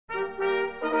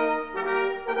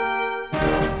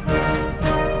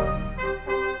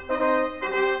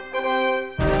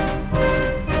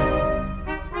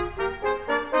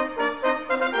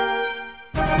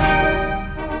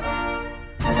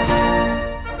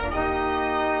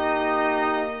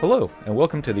Hello, and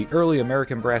welcome to the Early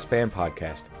American Brass Band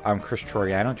podcast. I'm Chris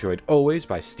Troiano, joined always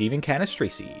by Stephen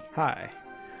Canistresi. Hi.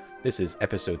 This is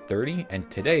episode 30, and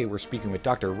today we're speaking with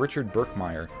Dr. Richard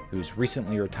Birkemeier, who's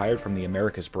recently retired from the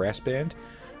Americus Brass Band.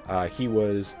 He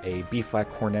was a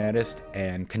B-flat cornetist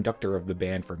and conductor of the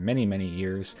band for many, many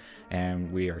years,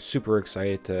 and we are super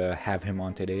excited to have him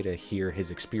on today to hear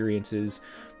his experiences,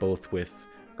 both with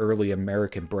early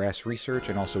American brass research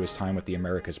and also his time with the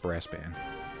Americus Brass Band.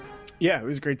 Yeah, it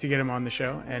was great to get him on the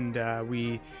show, and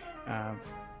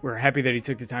we're happy that he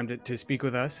took the time to speak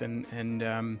with us and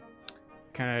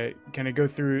kind of go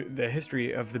through the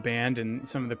history of the band and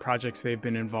some of the projects they've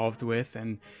been involved with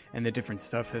and the different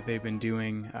stuff that they've been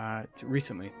doing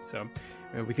recently. So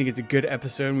we think it's a good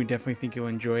episode, and we definitely think you'll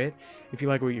enjoy it. If you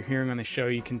like what you're hearing on the show,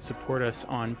 you can support us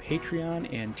on Patreon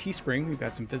and Teespring. We've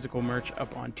got some physical merch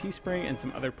up on Teespring and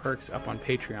some other perks up on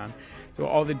Patreon. So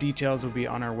all the details will be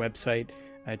on our website.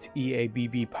 It's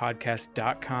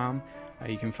eabbpodcast.com.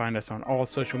 You can find us on all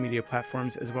social media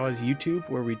platforms as well as YouTube,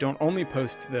 where we don't only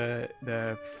post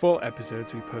the full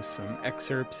episodes, we post some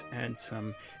excerpts and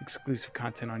some exclusive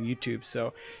content on YouTube.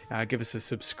 So give us a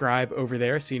subscribe over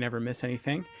there so you never miss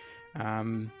anything.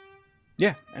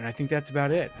 Yeah, and I think that's about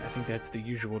it. I think that's the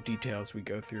usual details we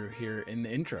go through here in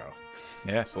the intro.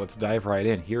 Yeah, so let's dive right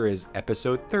in. Here is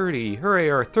episode 30.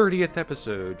 Hooray, our 30th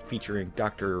episode featuring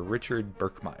Dr. Richard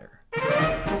Birkemeier.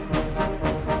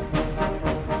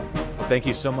 Well, thank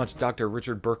you so much, Dr.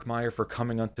 Richard Birkemeier, for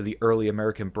coming onto the Early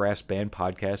American Brass Band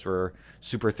podcast. We're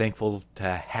super thankful to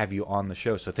have you on the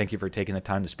show, so thank you for taking the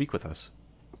time to speak with us.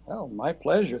 Oh, my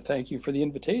pleasure. Thank you for the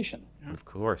invitation. Of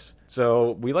course.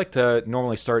 So we like to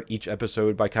normally start each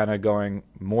episode by kind of going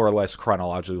more or less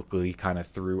chronologically kind of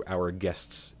through our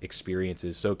guests'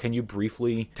 experiences. So can you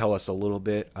briefly tell us a little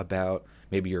bit about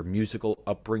maybe your musical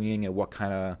upbringing and what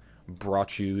kind of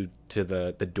brought you to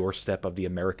the doorstep of the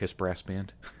Americus Brass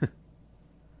Band?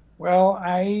 Well,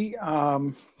 I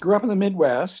grew up in the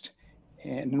Midwest,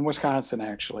 and in Wisconsin,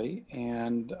 actually,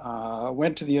 and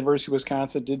went to the University of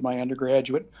Wisconsin, did my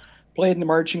undergraduate, played in the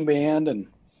marching band, and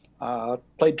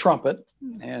played trumpet,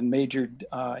 and majored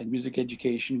in music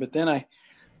education. But then I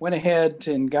went ahead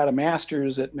and got a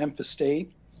master's at Memphis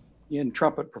State in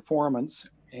trumpet performance,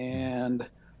 and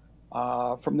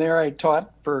from there I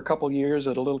taught for a couple years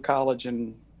at a little college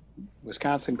in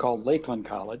Wisconsin called Lakeland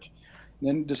College, and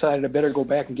then decided I better go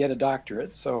back and get a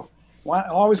doctorate. So I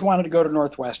always wanted to go to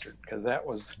Northwestern because that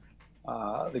was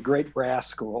the great brass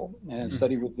school, and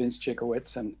studied with Vince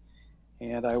Chikowitz,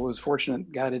 and I was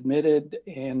fortunate, got admitted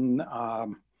and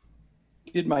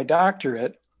did my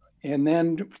doctorate, and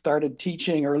then started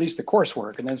teaching, or at least the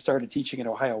coursework, and then started teaching at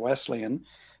Ohio Wesleyan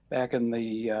back in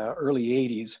the early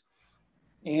 80s.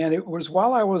 And it was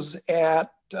while I was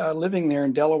at living there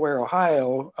in Delaware,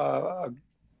 Ohio, a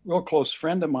real close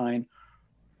friend of mine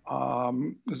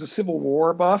was a Civil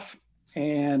War buff.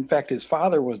 And in fact, his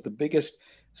father was the biggest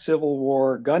Civil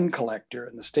War gun collector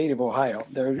in the state of Ohio.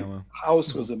 Their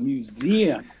house was a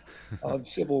museum of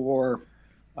Civil War,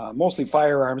 mostly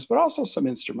firearms, but also some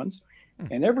instruments.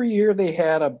 And every year they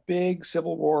had a big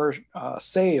Civil War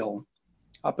sale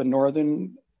up in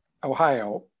northern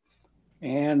Ohio.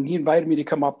 And he invited me to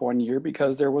come up one year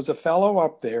because there was a fellow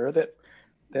up there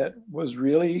that was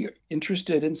really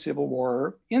interested in Civil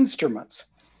War instruments.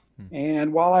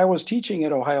 And while I was teaching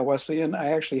at Ohio Wesleyan,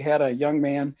 I actually had a young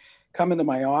man come into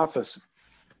my office,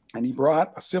 and he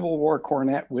brought a Civil War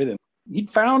cornet with him. He'd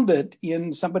found it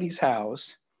in somebody's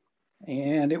house,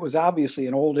 and it was obviously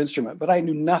an old instrument, but I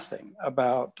knew nothing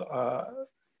about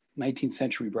 19th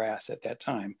century brass at that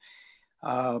time.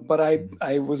 But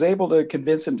I was able to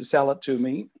convince him to sell it to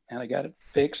me, and I got it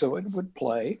fixed so it would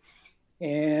play.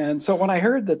 And so when I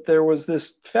heard that there was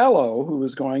this fellow who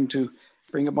was going to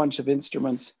bring a bunch of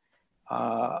instruments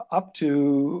up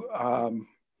to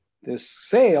this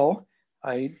sale,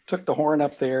 I took the horn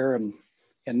up there and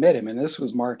met him. And this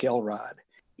was Mark Elrod.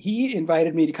 He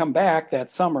invited me to come back that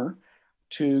summer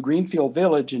to Greenfield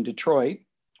Village in Detroit,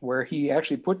 where he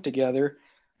actually put together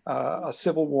a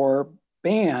Civil War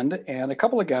band. And a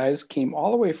couple of guys came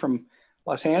all the way from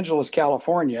Los Angeles,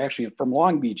 California, actually from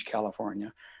Long Beach,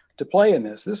 California, to play in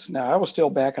this. Now, I was still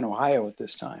back in Ohio at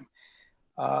this time.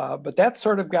 But that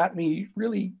sort of got me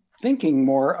really thinking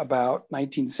more about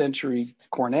 19th century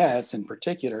cornets in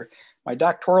particular. My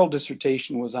doctoral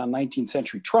dissertation was on 19th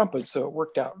century trumpets, so it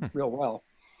worked out real well.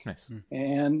 Nice.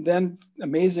 And then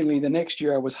amazingly, the next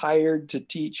year I was hired to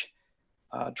teach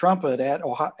trumpet at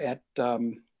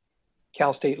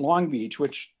Cal State Long Beach,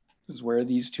 which is where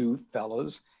these two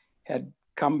fellows had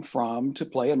come from to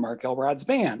play in Mark Elrod's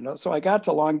band. So I got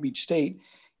to Long Beach State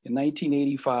in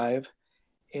 1985,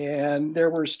 and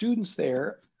there were students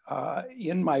there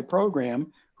in my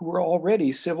program who were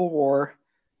already Civil War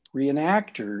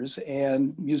reenactors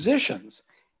and musicians.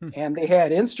 And they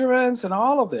had instruments and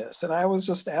all of this. And I was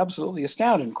just absolutely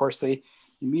astounded. Of course, they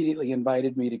immediately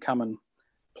invited me to come and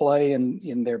play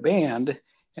in their band.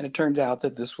 And it turned out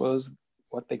that this was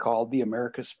what they called the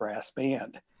Americus Brass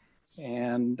Band.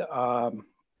 And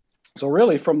so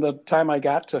really from the time I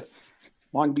got to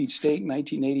Long Beach State in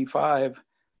 1985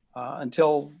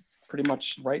 until pretty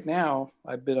much right now,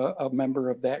 I've been a member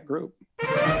of that group.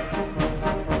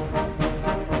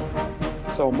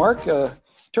 So Mark,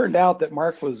 turned out that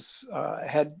Mark was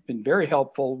had been very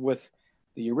helpful with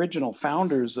the original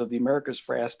founders of the Americus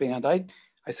Brass Band. I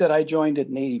said I joined it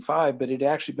in 85, but it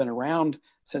had actually been around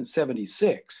since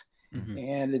 76. Mm-hmm.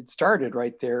 And it started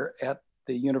right there at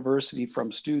the university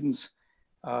from students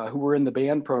who were in the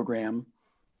band program.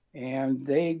 And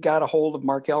they got a hold of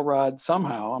Mark Elrod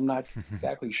somehow. I'm not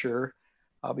exactly sure,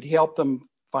 but he helped them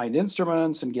find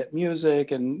instruments and get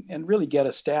music and really get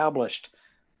established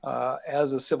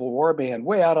as a Civil War band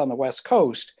way out on the West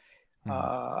Coast.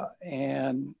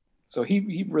 And so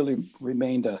he really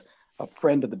remained a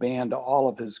friend of the band all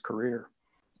of his career.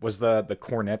 Was the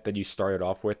cornet that you started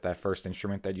off with, that first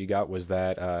instrument that you got, was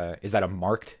that is that a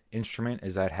marked instrument?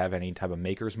 Does that have any type of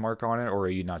maker's mark on it, or are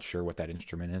you not sure what that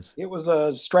instrument is? It was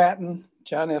a Stratton,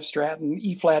 John F. Stratton,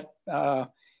 E-flat,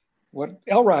 what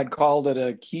Elrod called it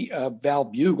a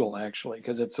valve bugle, actually,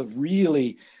 because it's a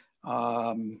really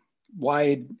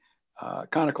wide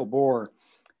conical bore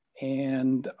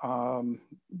and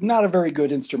not a very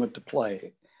good instrument to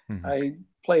play. Mm-hmm. I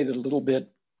played it a little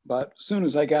bit, but as soon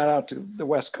as I got out to the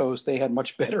West Coast, they had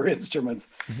much better instruments.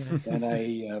 And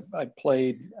I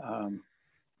played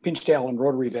pinch tail and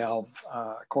rotary valve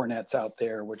cornets out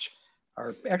there, which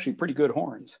are actually pretty good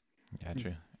horns.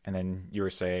 Gotcha. And then you were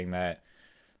saying that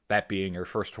being your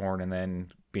first horn and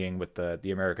then being with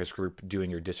the Americus group doing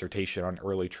your dissertation on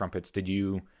early trumpets, did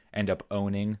you end up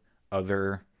owning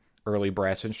other early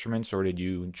brass instruments, or did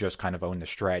you just kind of own the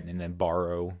Stratton and then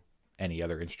borrow any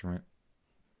other instrument?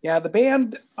 Yeah, the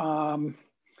band,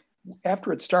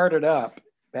 after it started up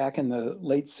back in the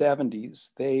late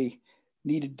 70s, they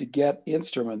needed to get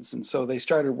instruments. And so they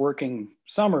started working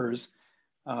summers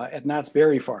at Knott's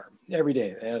Berry Farm every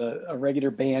day. They had a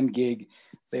regular band gig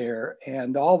there.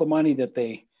 And all the money that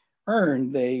they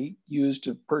earned, they used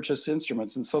to purchase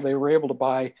instruments. And so they were able to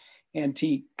buy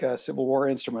antique Civil War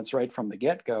instruments right from the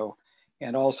get-go,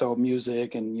 and also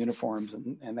music and uniforms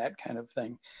and that kind of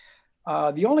thing.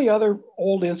 The only other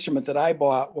old instrument that I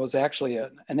bought was actually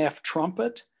an F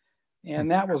trumpet,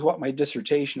 and that was what my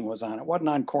dissertation was on. It wasn't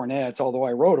on cornets, although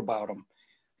I wrote about them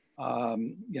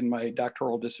in my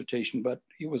doctoral dissertation, but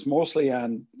it was mostly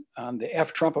on the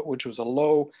F trumpet, which was a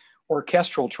low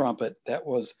orchestral trumpet that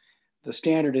was the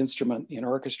standard instrument in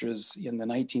orchestras in the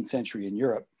 19th century in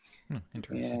Europe.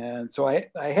 Interesting. And so I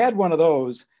had one of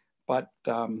those, but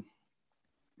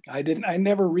I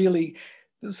never really,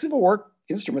 the Civil War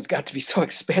instruments got to be so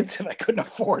expensive I couldn't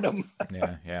afford them.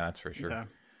 yeah, that's for sure. Yeah.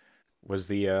 Was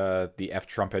the F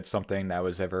trumpet something that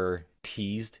was ever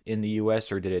teased in the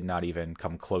U.S., or did it not even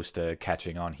come close to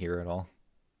catching on here at all?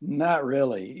 Not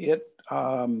really. It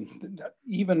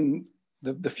even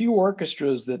the few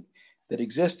orchestras that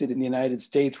existed in the United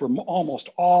States were almost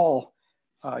all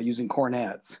using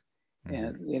cornets,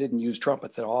 and they didn't use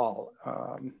trumpets at all.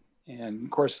 And of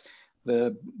course,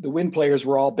 the wind players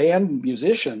were all band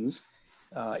musicians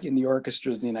in the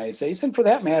orchestras in the United States, and for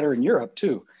that matter in Europe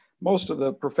too. Most of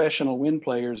the professional wind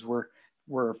players were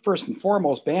first and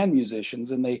foremost band musicians,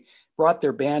 and they brought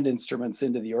their band instruments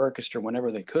into the orchestra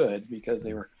whenever they could because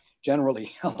they were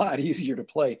generally a lot easier to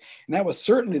play. And that was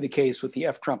certainly the case with the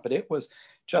F trumpet. It was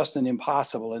just an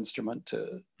impossible instrument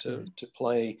to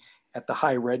play at the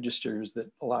high registers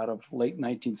that a lot of late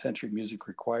 19th century music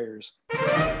requires.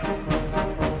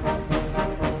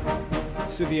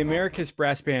 So the Americus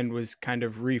Brass Band was kind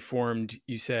of reformed,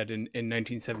 you said, in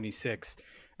 1976,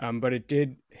 but it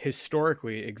did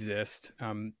historically exist.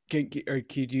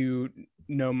 Could you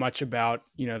know much about,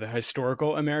 the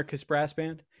historical Americus Brass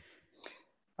Band?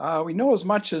 We know as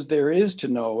much as there is to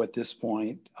know at this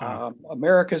point.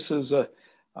 Americus is a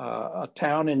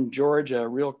town in Georgia,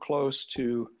 real close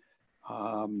to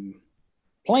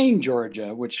Plain,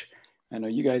 Georgia, which I know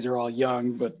you guys are all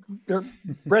young, but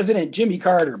President Jimmy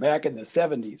Carter back in the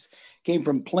 70s came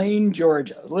from Plain,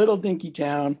 Georgia, a little dinky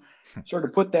town, sort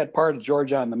of put that part of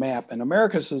Georgia on the map. And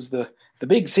Americus is the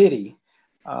big city,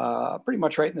 pretty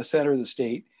much right in the center of the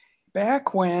state.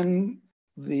 Back when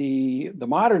the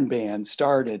modern band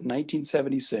started in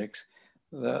 1976,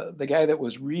 the guy that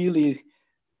was really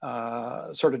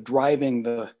sort of driving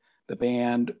the the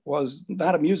band was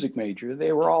not a music major.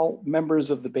 They were all members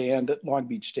of the band at Long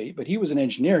Beach State, but he was an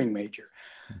engineering major.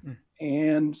 Mm-hmm.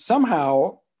 And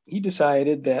somehow he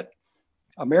decided that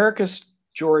Americus,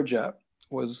 Georgia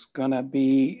was going to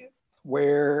be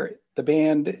where the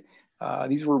band,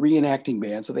 these were reenacting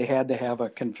bands, so they had to have a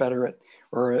Confederate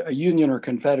or a Union or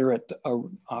Confederate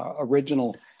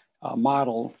original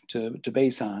model to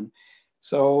base on.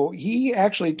 So he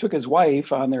actually took his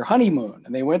wife on their honeymoon,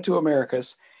 and they went to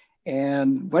Americus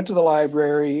and went to the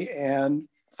library and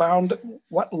found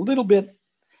what little bit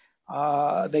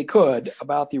they could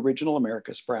about the original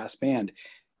Americus Brass Band.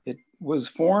 It was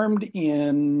formed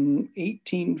in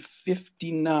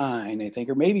 1859, I think,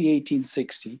 or maybe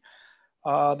 1860.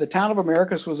 The town of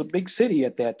Americus was a big city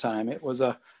at that time. It was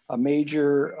a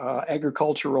major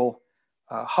agricultural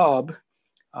hub,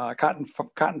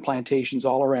 cotton plantations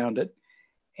all around it,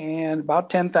 and about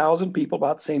 10,000 people,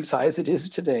 about the same size it is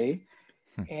today.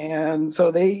 And so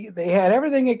they had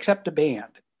everything except a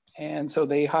band. And so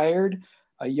they hired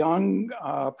a young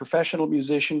professional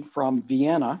musician from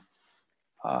Vienna.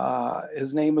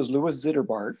 His name was Louis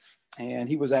Zitterbart, and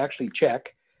he was actually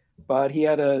Czech, but he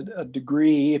had a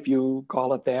degree, if you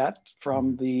call it that,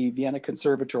 from the Vienna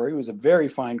Conservatory. He was a very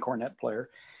fine cornet player.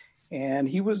 And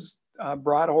he was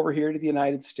brought over here to the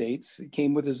United States. He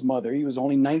came with his mother. He was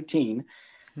only 19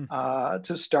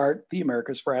 to start the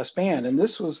Americus Brass Band. And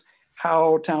this was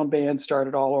how town bands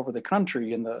started all over the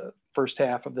country in the first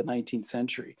half of the 19th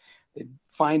century. They'd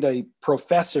find a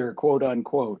professor, quote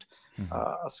unquote,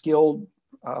 a skilled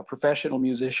professional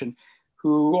musician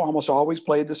who almost always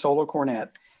played the solo cornet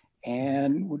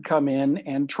and would come in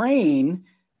and train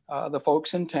the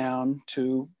folks in town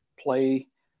to play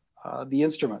the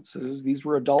instruments. These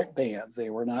were adult bands. They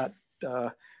were not,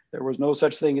 there was no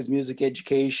such thing as music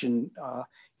education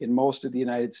in most of the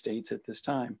United States at this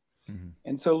time.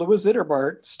 And so Louis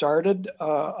Zitterbart started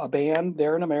a band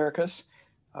there in Americus,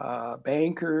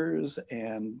 bankers,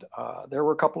 and there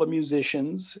were a couple of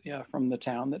musicians from the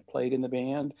town that played in the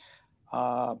band,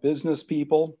 business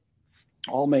people,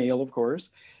 all male, of course,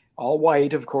 all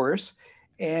white, of course.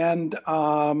 And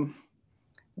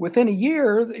within a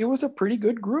year, it was a pretty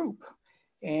good group.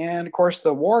 And of course,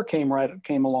 the war came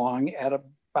along at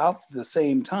about the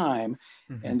same time.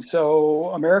 And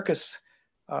so Americus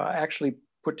actually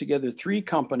put together 3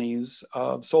 companies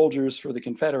of soldiers for the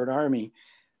Confederate Army,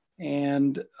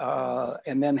 and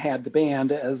then had the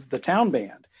band as the town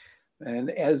band. And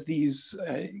as these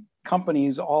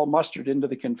companies all mustered into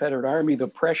the Confederate Army, the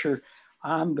pressure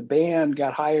on the band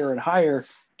got higher and higher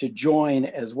to join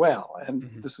as well.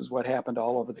 And this is what happened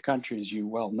all over the country, as you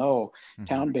well know.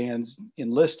 Town bands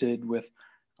enlisted with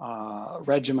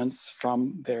regiments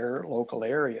from their local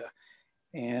area.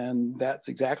 And that's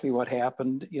exactly what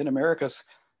happened in Americus.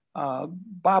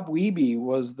 Bob Wiebe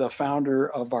was the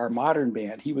founder of our modern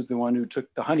band. He was the one who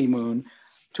took the honeymoon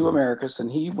to Americus,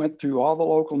 and he went through all the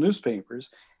local newspapers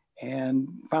and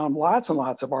found lots and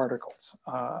lots of articles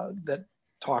that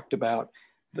talked about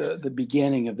the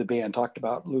beginning of the band, talked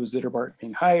about Louis Zitterbart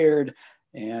being hired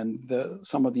and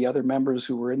some of the other members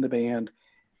who were in the band.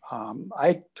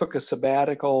 I took a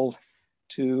sabbatical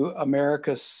to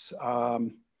Americus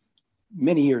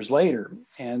many years later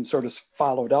and sort of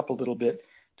followed up a little bit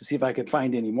to see if I could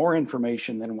find any more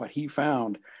information than what he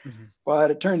found.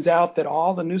 But it turns out that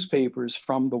all the newspapers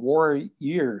from the war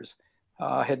years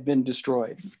had been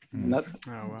destroyed. In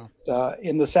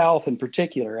the South in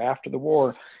particular, after the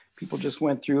war, people just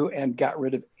went through and got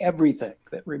rid of everything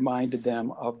that reminded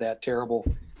them of that terrible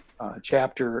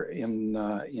chapter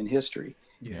in history.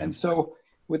 And so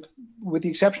with the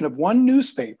exception of one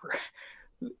newspaper,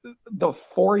 the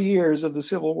 4 years of the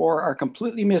Civil War are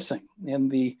completely missing in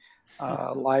the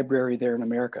library there in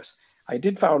Americus. I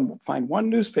did find one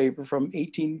newspaper from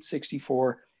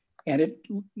 1864, and it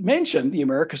mentioned the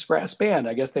Americus Brass Band.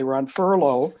 I guess they were on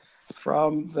furlough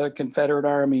from the Confederate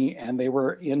Army, and they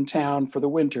were in town for the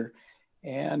winter.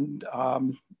 And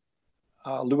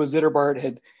Louis Zitterbart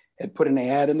had put an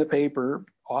ad in the paper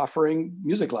offering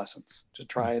music lessons to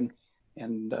try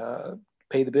and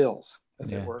pay the bills,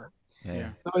 as it were.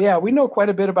 So yeah, we know quite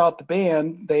a bit about the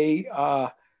band. They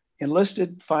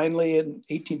enlisted finally in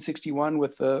 1861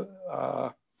 with the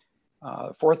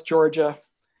 4th Georgia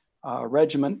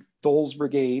Regiment, Dole's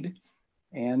Brigade.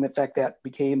 And in fact, that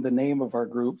became the name of our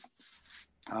group,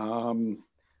 the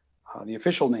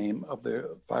official name of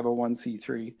the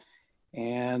 501c3.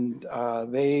 And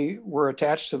they were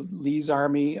attached to Lee's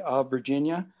Army of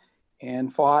Virginia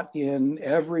and fought in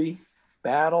every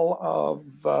battle of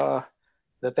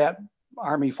that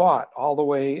army fought all the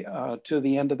way to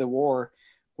the end of the war,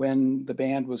 when the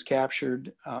band was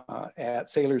captured at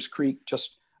Sailor's Creek,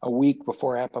 just a week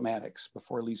before Appomattox,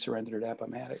 before Lee surrendered at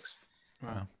Appomattox.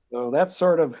 Wow. So that's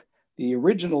sort of the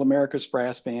original Americus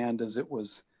Brass Band as it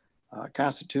was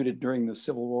constituted during the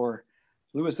Civil War.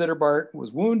 Louis Zitterbart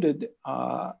was wounded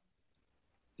I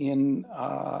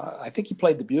think he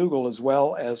played the bugle as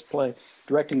well as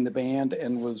directing the band,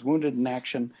 and was wounded in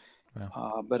action.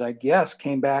 Wow. But I guess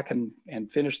came back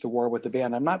and finished the war with the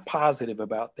band. I'm not positive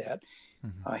about that.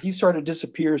 Mm-hmm. He sort of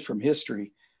disappears from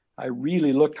history. I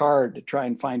really looked hard to try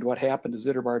and find what happened to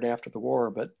Zitterbart after the war,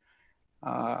 but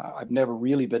I've never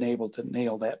really been able to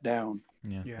nail that down.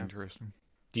 Yeah, interesting.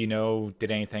 Do you know, did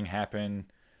anything happen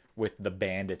with the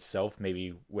band itself,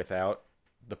 maybe without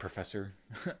the professor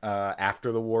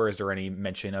after the war? Is there any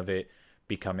mention of it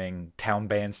becoming town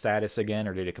band status again,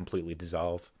 or did it completely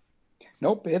dissolve?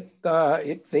 Nope,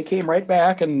 they came right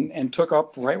back and took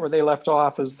up right where they left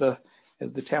off as the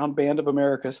town band of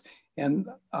Americus. And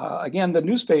again, the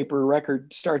newspaper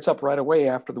record starts up right away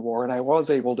after the war, and I was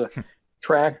able to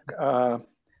track the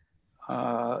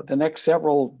next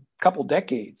couple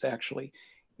decades actually.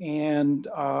 And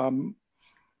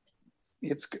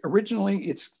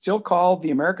it's still called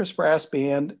the Americus Brass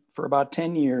Band for about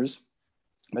 10 years,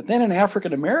 but then an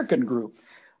African American group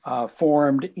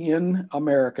formed in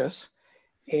Americus,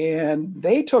 and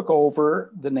they took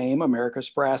over the name Americus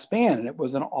Brass Band, and it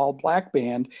was an all-black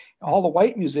band. All the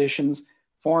white musicians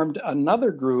formed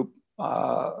another group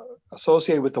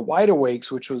associated with the Wide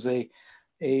Awakes, which was I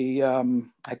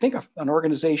think an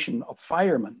organization of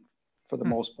firemen for the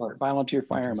most part, volunteer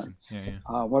firemen.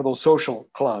 One of those social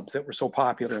clubs that were so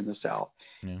popular in the South.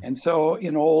 Yeah. And so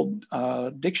in old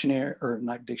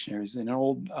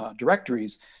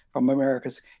directories from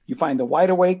Americus, you find the Wide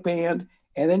Awake Band,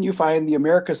 and then you find the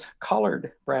Americus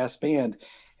Colored Brass Band.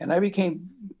 And I became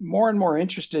more and more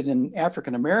interested in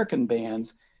African American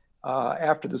bands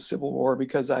after the Civil War,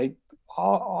 because I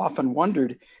often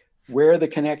wondered where the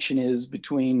connection is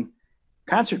between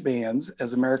concert bands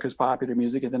as America's popular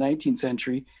music in the 19th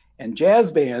century and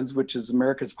jazz bands, which is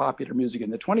America's popular music in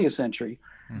the 20th century.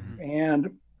 Mm-hmm.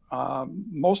 And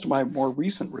most of my more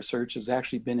recent research has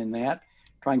actually been in that,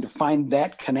 trying to find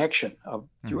that connection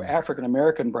through African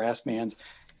American brass bands.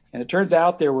 And it turns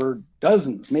out there were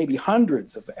dozens, maybe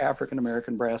hundreds of African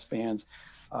American brass bands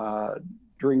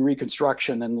during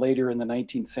Reconstruction and later in the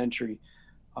 19th century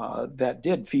that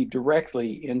did feed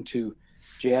directly into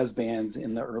jazz bands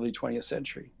in the early 20th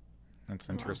century. That's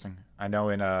interesting. Wow. I know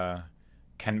in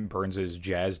Ken Burns's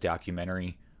jazz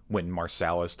documentary, Wynton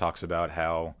Marsalis talks about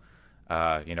how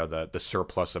the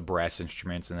surplus of brass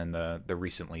instruments and then the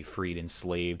recently freed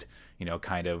enslaved,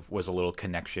 kind of was a little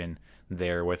connection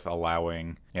there with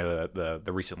allowing the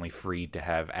recently freed to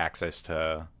have access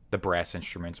to the brass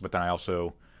instruments. But then I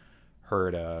also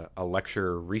heard a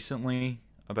lecture recently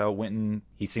about Wynton.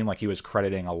 He seemed like he was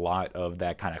crediting a lot of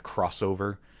that kind of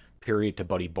crossover period to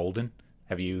Buddy Bolden.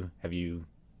 Have you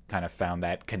kind of found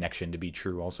that connection to be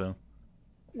true also?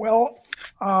 Well,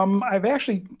 I've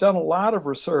actually done a lot of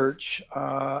research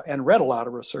and read a lot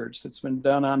of research that's been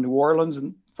done on New Orleans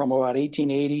from about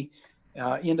 1880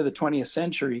 into the 20th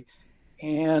century.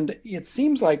 And it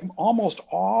seems like almost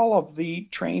all of the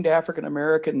trained African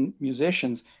American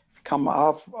musicians come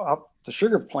off the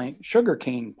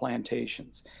sugarcane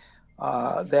plantations.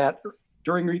 That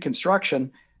during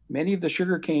Reconstruction, many of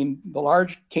the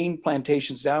large cane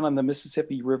plantations down on the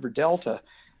Mississippi River Delta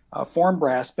formed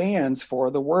brass bands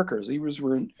for the workers. These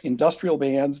were industrial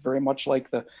bands, very much like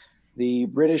the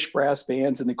British brass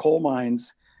bands in the coal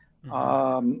mines.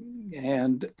 Mm-hmm.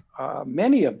 And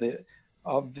many of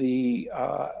the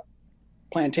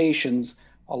plantations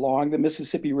along the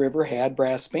Mississippi River had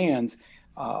brass bands,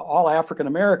 all African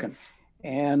American.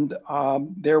 And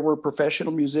there were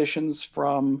professional musicians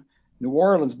from New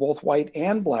Orleans, both white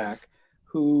and black,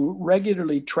 who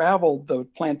regularly traveled the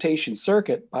plantation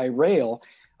circuit by rail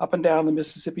up and down the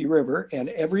Mississippi River. And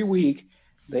every week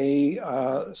they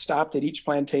stopped at each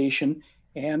plantation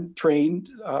and trained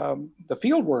the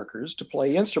field workers to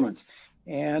play instruments.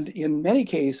 And in many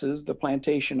cases, the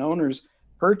plantation owners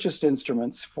purchased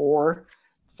instruments for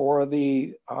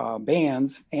the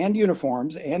bands and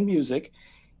uniforms and music.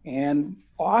 And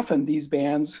often these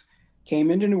bands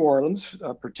came into New Orleans,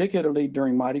 particularly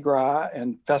during Mardi Gras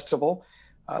and festival,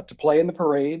 to play in the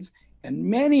parades. And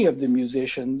many of the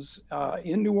musicians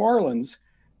in New Orleans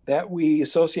that we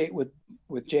associate with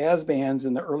jazz bands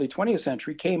in the early 20th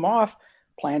century came off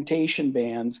plantation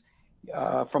bands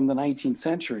from the 19th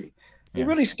century. They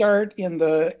really start in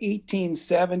the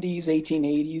 1870s,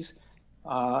 1880s,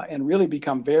 and really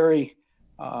become very,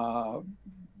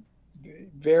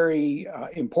 very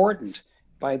important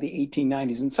by the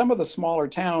 1890s. In some of the smaller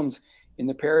towns in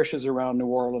the parishes around New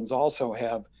Orleans also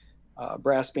have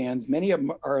brass bands. Many of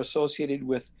them are associated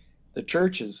with the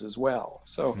churches as well.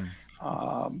 So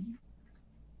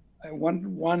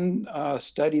one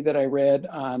study that I read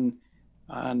on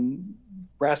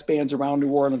brass bands around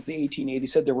New Orleans, the 1880s,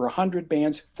 said there were 100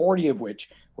 bands, 40 of which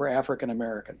were African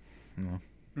American.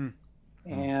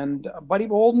 And Buddy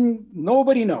Bolden,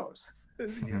 nobody knows.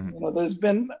 You know, there's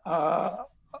been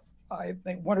I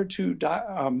think one or two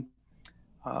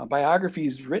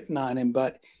biographies written on him,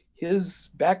 but his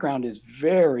background is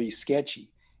very sketchy.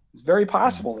 It's very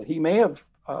possible that he may have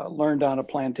learned on a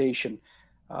plantation.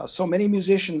 So many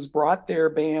musicians brought their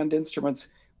band instruments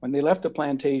when they left the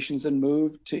plantations and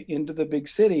moved into the big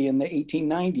city in the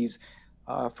 1890s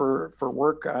for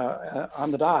work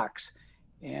on the docks.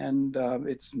 And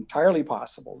it's entirely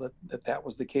possible that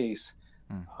was the case.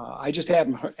 I just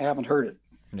haven't heard it.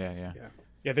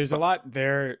 Yeah. There's a lot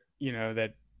there, you know,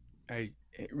 that I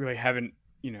really haven't,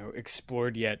 you know,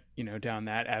 explored yet, you know, down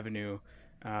that avenue.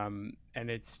 And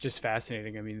it's just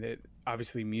fascinating. I mean,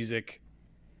 obviously music,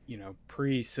 you know,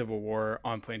 pre-Civil War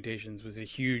on plantations was a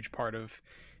huge part of,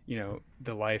 you know,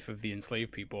 the life of the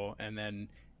enslaved people. And then,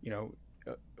 you know,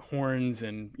 horns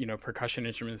and, you know, percussion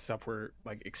instruments and stuff were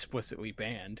like explicitly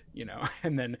banned, you know.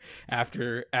 And then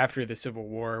after the Civil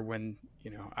War, when, you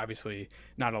know, obviously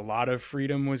not a lot of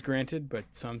freedom was granted, but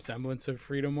some semblance of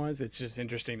freedom was, it's just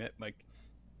interesting that, like,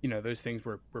 you know, those things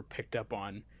were picked up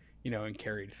on, you know, and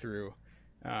carried through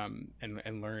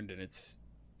and learned. And it's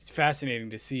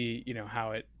fascinating to see, you know,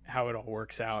 how it all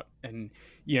works out. And,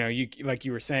 you know, you, like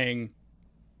you were saying,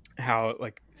 how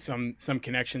like some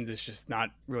connections is just not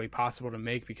really possible to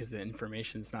make because the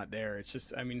information's not there. It's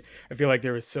just, I mean, I feel like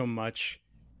there was so much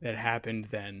that happened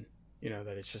then, you know,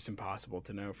 that it's just impossible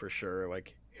to know for sure,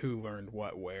 like who learned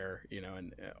what where, you know,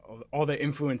 and all the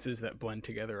influences that blend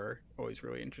together are always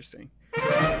really interesting.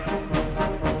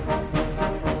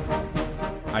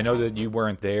 I know that you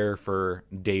weren't there for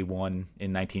day one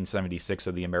in 1976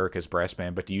 of the Americus Brass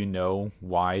Band, but do you know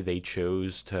why they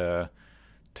chose to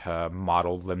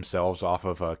model themselves off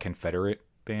of a Confederate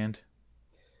band?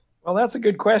 Well, that's a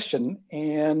good question.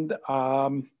 And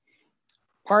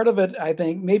part of it, I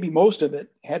think, maybe most of it,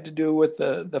 had to do with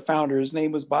the founder. His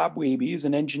name was Bob Wiebe. He's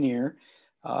an engineer.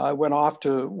 Went off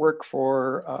to work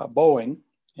for Boeing.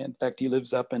 In fact, he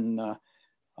lives up in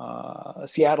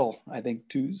Seattle, I think,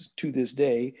 to this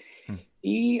day.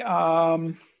 He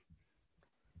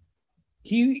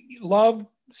loved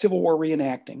Civil War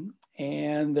reenacting.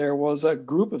 And there was a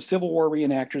group of Civil War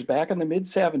reenactors back in the mid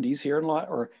 70s here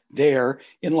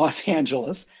in Los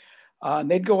Angeles. And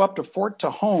they'd go up to Fort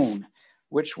Tejon,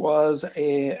 which was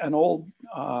an old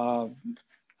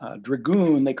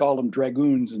dragoon. They called them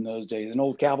dragoons in those days, an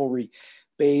old cavalry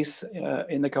base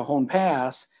in the Cajon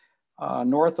Pass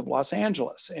north of Los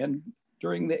Angeles. And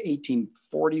during the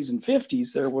 1840s and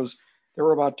 50s, there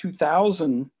were about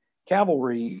 2,000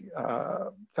 cavalry,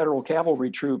 federal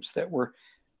cavalry troops that were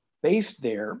based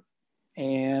there.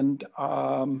 And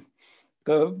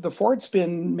the fort's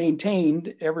been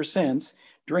maintained ever since.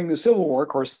 During the Civil War, of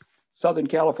course, Southern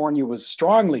California was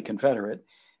strongly Confederate.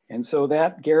 And so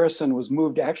that garrison was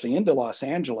moved actually into Los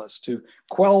Angeles to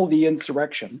quell the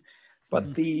insurrection.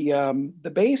 But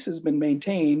the base has been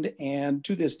maintained, and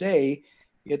to this day,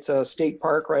 it's a state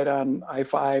park right on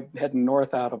I-5 heading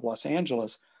north out of Los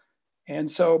Angeles. And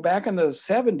so back in the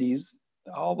 70s,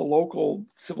 all the local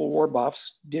Civil War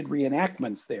buffs did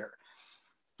reenactments there.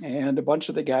 And a bunch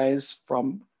of the guys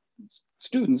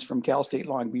students from Cal State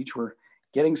Long Beach were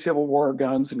getting Civil War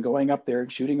guns and going up there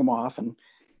and shooting them off and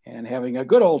having a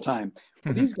good old time.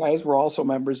 Well, these guys were also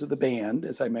members of the band,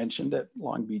 as I mentioned, at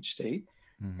Long Beach State.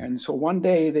 And so one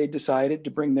day they decided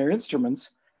to bring their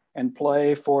instruments and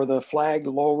play for the flag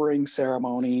lowering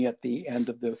ceremony at the end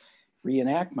of the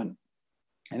reenactment.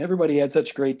 And everybody had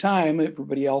such a great time.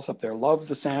 Everybody else up there loved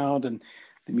the sound, and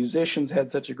the musicians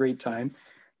had such a great time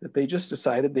that they just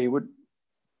decided they would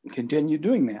continue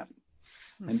doing that.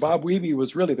 And Bob Wiebe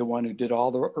was really the one who did all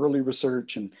the early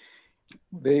research, and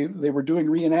they were doing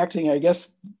reenacting. I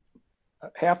guess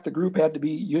half the group had to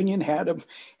be Union,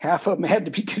 half of them had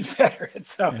to be Confederate.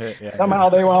 So somehow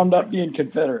they wound up being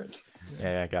Confederates.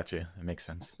 Yeah, I got you. It makes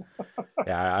sense.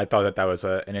 Yeah, I thought that was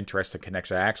an interesting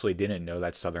connection. I actually didn't know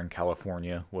that Southern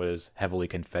California was heavily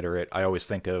Confederate. I always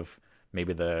think of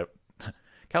maybe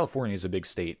California is a big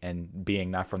state, and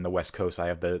being not from the West Coast, I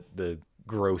have the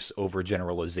gross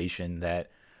overgeneralization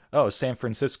that, oh, San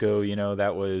Francisco, you know,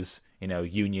 that was, you know,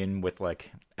 Union with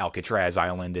like Alcatraz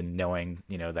Island, and knowing,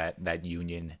 you know, that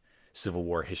Union Civil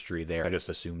War history there. I just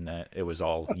assumed that it was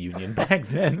all Union back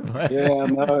then. But. Yeah,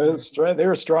 no, they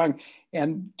were strong.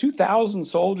 And 2,000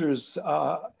 soldiers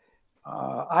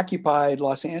occupied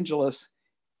Los Angeles.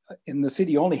 In the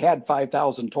city only had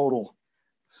 5,000 total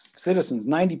citizens,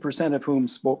 90% of whom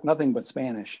spoke nothing but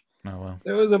Spanish. Oh, well.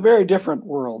 It was a very different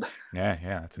world. Yeah,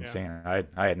 that's insane. Yeah.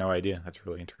 I had no idea. That's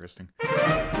really interesting.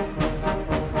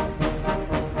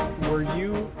 Were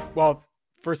you, well,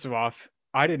 first of all,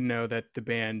 I didn't know that the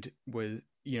band was,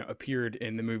 appeared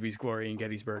in the movies Glory and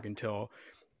Gettysburg until,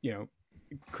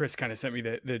 Chris kind of sent me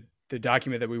the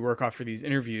document that we work off for these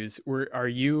interviews. Are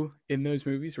you in those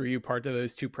movies? Were you part of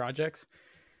those two projects?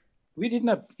 We didn't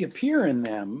appear in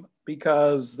them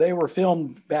because they were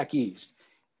filmed back east.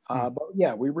 But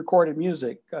yeah, we recorded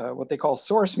music, what they call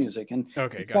source music. And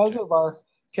because of our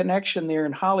connection there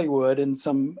in Hollywood and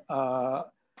some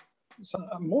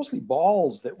mostly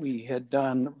balls that we had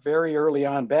done very early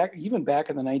on, even back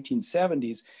in the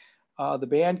 1970s, the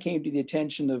band came to the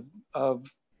attention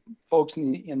of folks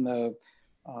in the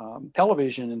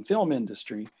television and film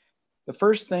industry. The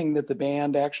first thing that the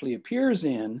band actually appears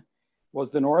in was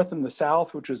The North and the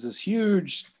South, which was this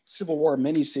huge Civil War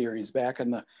miniseries back in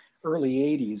the early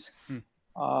 80s.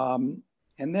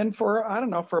 And then for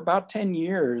about 10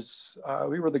 years,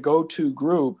 we were the go-to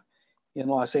group in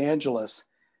Los Angeles.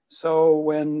 So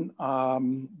when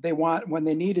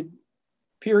they needed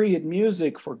period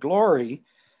music for Glory,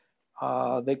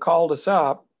 they called us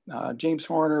up. James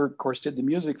Horner, of course, did the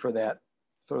music for that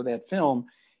film.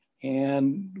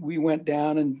 And we went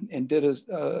down and did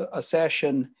a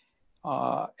session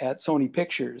at Sony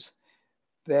Pictures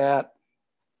that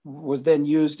was then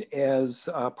used as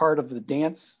part of the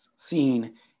dance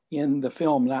scene in the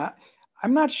film. Now,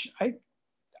 I'm not sure,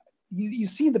 you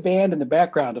see the band in the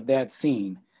background of that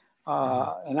scene.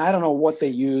 And I don't know what they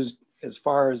used as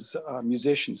far as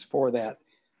musicians for that,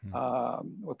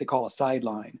 what they call a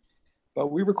sideline. But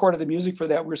we recorded the music for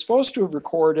that. We were supposed to have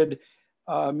recorded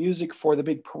music for the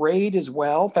big parade as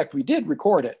well. In fact, we did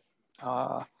record it.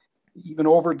 Even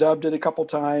overdubbed it a couple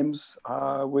times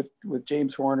with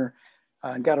James Horner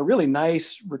and got a really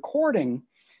nice recording.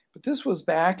 But this was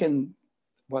back in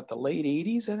the late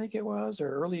 80s, I think it was, or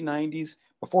early 90s,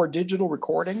 before digital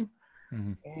recording.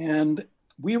 And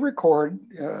we record,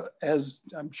 as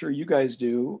I'm sure you guys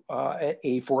do, at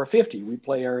A450. We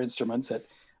play our instruments at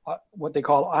what they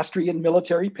call Austrian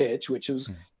military pitch, which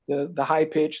is the high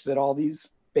pitch that all these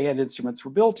band instruments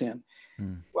were built in.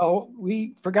 Well,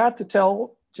 we forgot to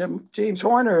tell James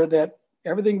Horner that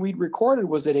everything we'd recorded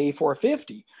was at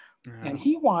A450. And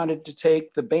he wanted to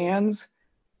take the band's,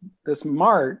 this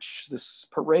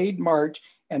parade march,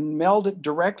 and meld it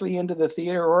directly into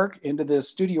the into the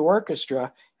studio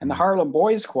orchestra and the Harlem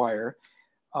Boys Choir.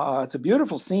 It's a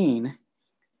beautiful scene,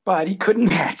 but he couldn't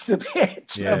match the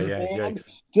pitch of the band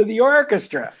to the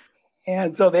orchestra.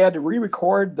 And so they had to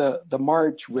re-record the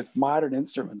march with modern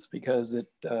instruments because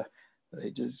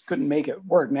they just couldn't make it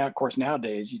work. Now, of course,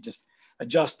 nowadays you just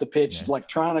adjust the pitch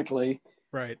electronically.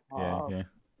 Right. I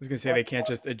was going to say they can't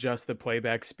just adjust the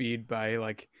playback speed by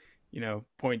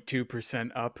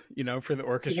 0.2% up, for the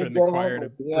orchestra and the choir to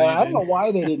bring it in. I don't know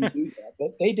why they didn't do that,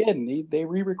 but they didn't. They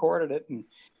re-recorded it. And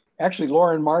actually,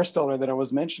 Lauren Marsteller that I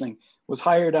was mentioning was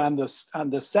hired on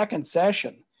the second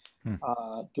session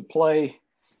to play,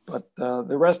 but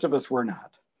the rest of us were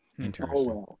not. Interesting. Oh,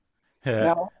 well.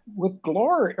 Now, with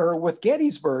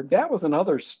Gettysburg, that was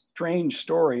another strange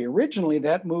story. Originally,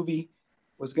 that movie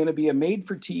was going to be a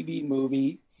made-for-TV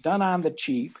movie done on the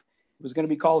cheap. It was going to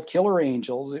be called Killer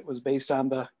Angels. It was based on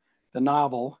the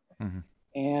novel.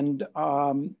 And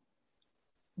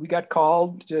we got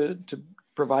called to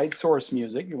provide source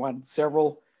music. We wanted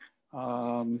several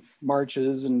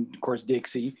marches and, of course,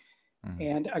 Dixie.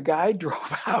 And a guy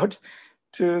drove out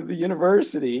to the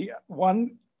university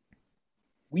one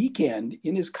weekend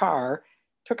in his car,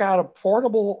 took out a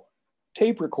portable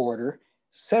tape recorder,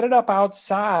 set it up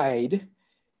outside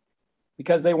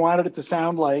because they wanted it to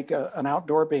sound like an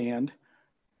outdoor band.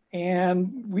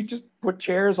 And we just put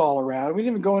chairs all around. We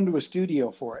didn't even go into a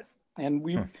studio for it. And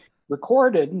we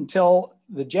recorded until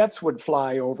the jets would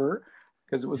fly over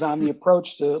because it was on the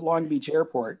approach to Long Beach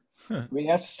Airport. We'd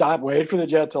have to stop, wait for the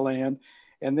jet to land,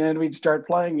 and then we'd start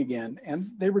playing again.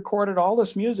 And they recorded all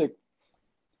this music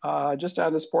just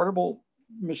on this portable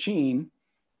machine.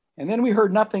 And then we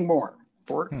heard nothing more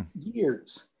for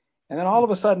years. And then all of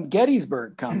a sudden,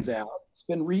 Gettysburg comes out. It's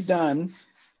been redone,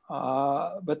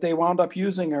 but they wound up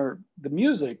using the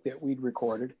music that we'd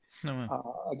recorded,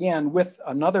 again, with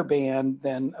another band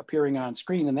then appearing on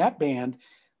screen. And that band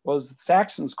was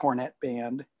Saxon's Cornet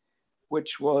Band,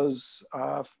 which was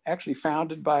actually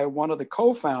founded by one of the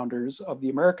co-founders of the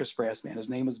Americus Brass Band. His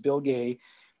name was Bill Gay,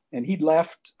 and he'd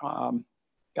left, gotten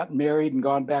married and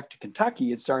gone back to Kentucky.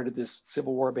 Had started this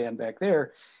Civil War band back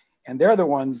there. And they're the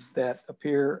ones that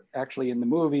appear actually in the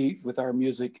movie with our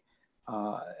music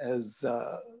as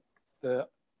the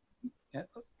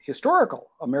Historical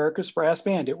Americus Brass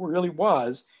Band. It really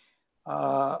was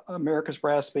Americus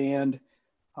Brass Band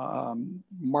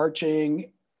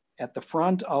marching at the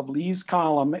front of Lee's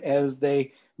column as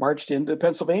they marched into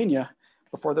Pennsylvania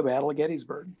before the Battle of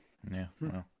Gettysburg. Yeah.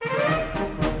 Wow.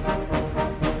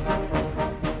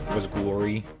 Was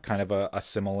Glory kind of a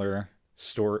similar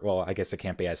story? Well, I guess it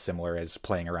can't be as similar as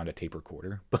playing around a tape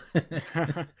recorder. But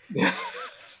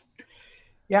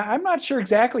yeah, I'm not sure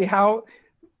exactly how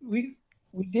we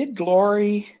did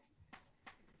Glory.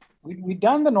 We'd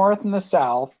done the North and the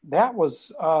South. That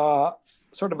was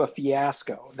sort of a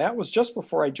fiasco. That was just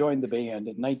before I joined the band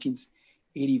in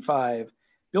 1985.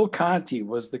 Bill Conti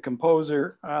was the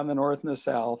composer on the North and the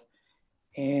South,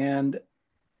 and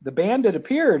the band had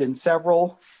appeared in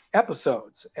several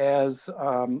episodes as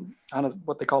on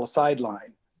what they call a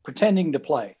sideline, pretending to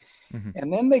play. Mm-hmm.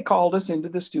 And then they called us into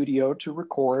the studio to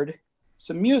record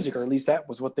some music, or at least that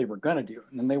was what they were going to do.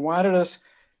 And then they wanted us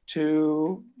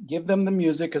to give them the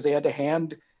music because they had to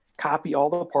hand copy all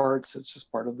the parts. It's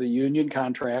just part of the union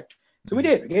contract. So we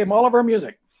did. We gave them all of our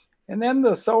music. And then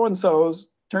the so-and-sos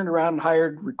turned around and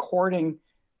hired recording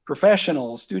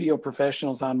professionals, studio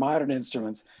professionals on modern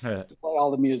instruments to play all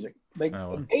the music. They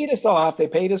paid us off. They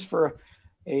paid us for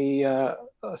a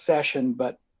session,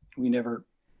 but we never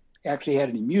actually had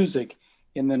any music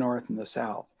in the North and the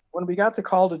South. When we got the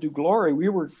call to do Glory, we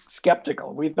were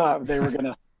skeptical. We thought they were going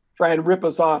to try and rip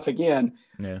us off again.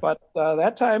 Yeah. But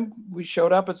that time we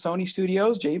showed up at Sony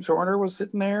Studios. James Horner was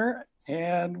sitting there,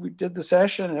 and we did the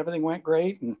session, and everything went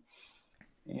great.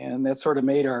 And that sort of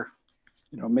made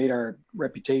our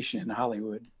reputation in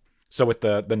Hollywood. So with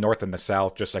the North and the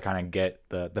South, just to kind of get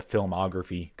the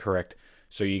filmography correct,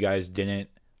 so you guys didn't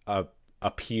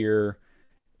appear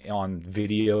on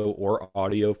video or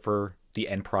audio for the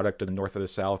end product of the North or the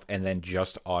South, and then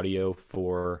just audio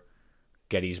for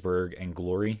Gettysburg and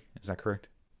Glory. Is that correct?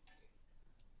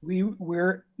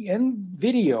 We're in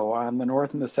video on the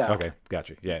North and the South. Okay,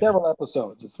 gotcha. Yeah, several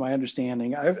episodes. It's my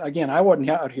understanding. I wasn't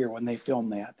out here when they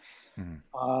filmed that.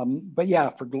 Mm-hmm. But yeah,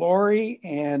 for Glory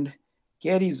and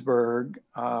Gettysburg,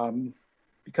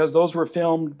 because those were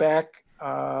filmed back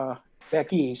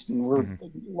east, and we're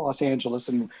in Los Angeles,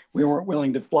 and we weren't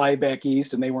willing to fly back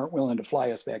east, and they weren't willing to fly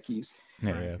us back east.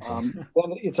 Yeah. Then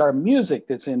it's our music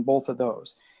that's in both of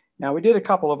those. Now, we did a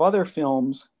couple of other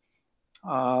films.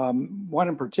 One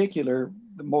in particular,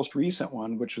 the most recent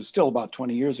one, which was still about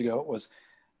 20 years ago, was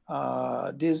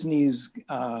Disney's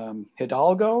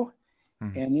Hidalgo.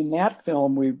 Mm-hmm. And in that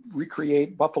film, we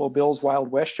recreate Buffalo Bill's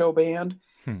Wild West Show Band.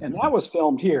 Mm-hmm. And that was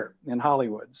filmed here in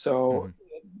Hollywood. So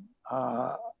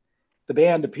the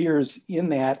band appears in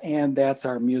that, and that's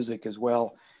our music as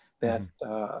well that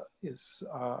is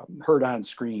heard on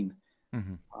screen.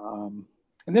 Mm-hmm.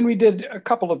 And then we did a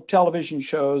couple of television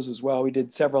shows as well. We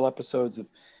did several episodes of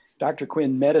Dr.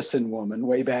 Quinn, Medicine Woman,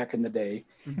 way back in the day,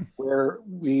 where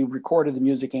we recorded the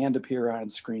music and appear on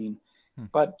screen.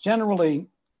 But generally,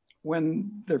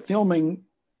 when they're filming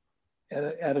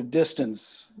at a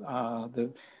distance,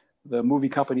 the movie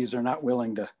companies are not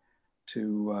willing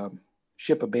to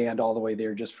ship a band all the way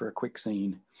there just for a quick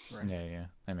scene. Right. Yeah,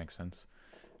 that makes sense.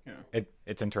 Yeah.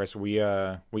 It's interesting.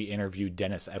 We interviewed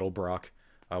Dennis Edelbrock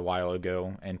a while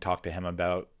ago and talked to him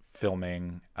about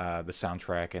filming the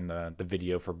soundtrack and the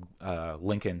video for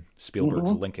Lincoln,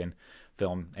 Spielberg's Lincoln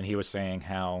film. And he was saying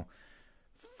how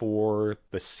for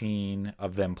the scene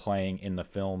of them playing in the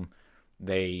film,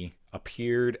 they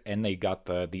appeared and they got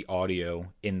the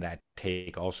audio in that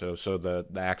take also. So the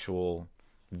actual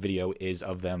video is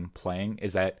of them playing.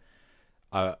 Is that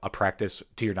a practice,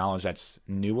 to your knowledge, that's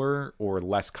newer or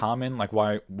less common? Like,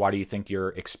 why do you think your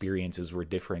experiences were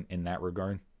different in that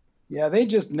regard? Yeah, they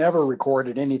just never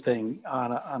recorded anything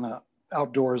on a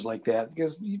outdoors like that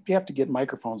because you have to get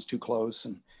microphones too close,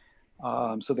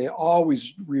 and so they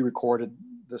always re-recorded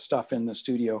the stuff in the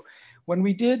studio. When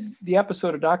we did the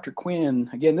episode of Dr. Quinn,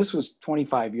 again, this was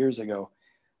 25 years ago,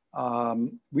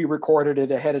 we recorded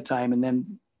it ahead of time and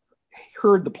then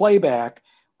heard the playback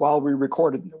while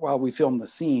we filmed the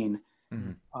scene.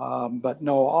 Mm-hmm. But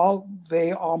no,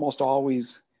 they almost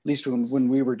always, at least when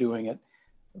we were doing it,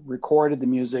 recorded the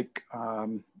music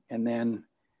and then,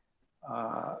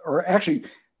 or actually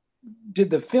did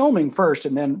the filming first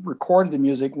and then recorded the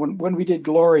music. When we did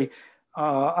Glory,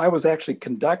 I was actually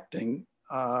conducting.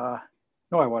 No,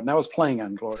 I wasn't. I was playing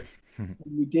on Glory. When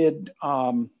we did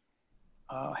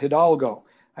Hidalgo,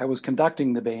 I was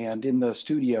conducting the band in the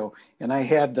studio, and I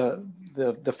had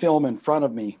the film in front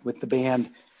of me with the band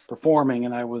performing,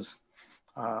 and I was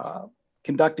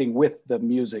conducting with the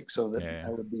music, so that Yeah. I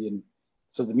would be in,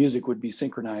 so the music would be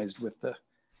synchronized with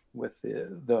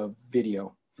the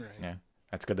video. Right. Yeah.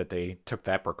 That's good that they took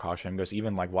that precaution, because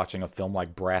even like watching a film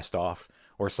like Brassed Off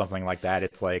or something like that,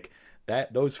 it's like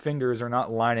that those fingers are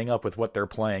not lining up with what they're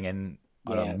playing. And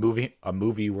on Yes. a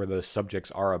movie where the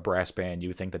subjects are a brass band, you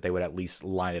would think that they would at least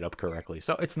line it up correctly.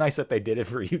 So it's nice that they did it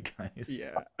for you guys.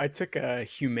 Yeah, I took a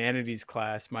humanities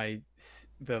class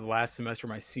the last semester of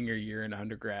my senior year in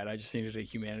undergrad. I just needed a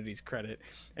humanities credit,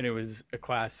 and it was a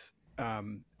class.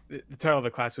 The title of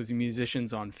the class was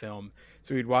Musicians on Film.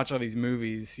 So we'd watch all these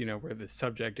movies, where the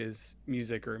subject is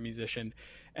music or a musician,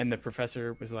 and the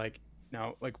professor was like,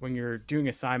 "Now, like when you're doing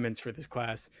assignments for this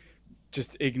class,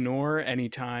 just ignore any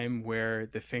time where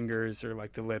the fingers or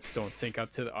like the lips don't sync up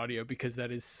to the audio, because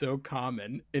that is so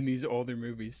common in these older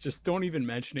movies. Just don't even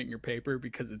mention it in your paper,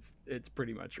 because it's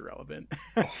pretty much irrelevant."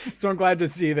 So I'm glad to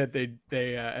see that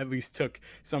they at least took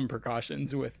some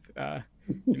precautions with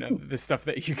the stuff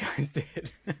that you guys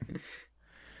did.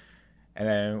 And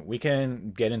then we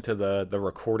can get into the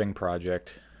recording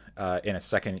project in a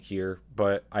second here,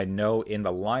 but I know in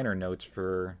the liner notes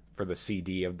for the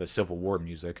CD of the Civil War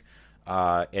music,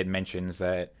 it mentions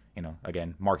that,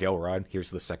 again, Mark Elrod,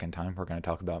 here's the second time we're going to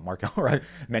talk about Mark Elrod,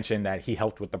 mentioned that he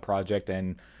helped with the project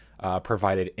and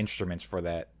provided instruments for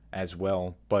that as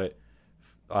well. But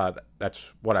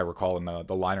that's what I recall in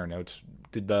the liner notes.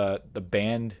 Did the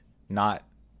band not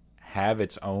have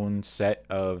its own set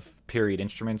of period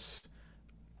instruments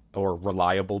or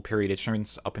reliable period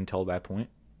instruments up until that point?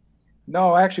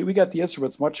 No, actually, we got the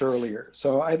instruments much earlier.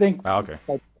 So I think Okay.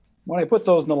 when I put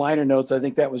those in the liner notes, I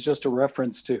think that was just a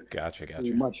reference to Gotcha.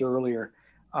 much earlier.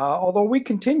 Although we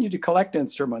continue to collect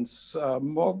instruments,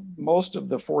 most of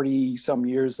the 40 some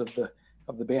years of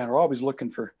the band are always looking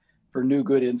for new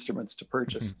good instruments to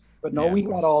purchase. But no, Yeah, we of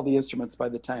had course. all the instruments by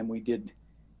the time we did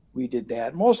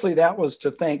that. Mostly that was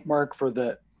to thank Mark for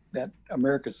that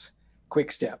Americus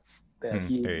Quick Step that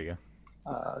he There you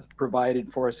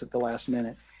provided for us at the last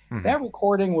minute. go. That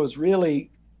recording was really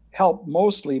helped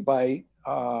mostly by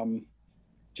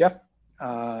Jeff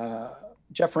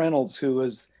Reynolds, who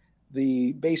is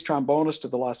the bass trombonist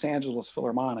of the Los Angeles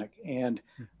Philharmonic and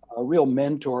a real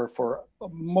mentor for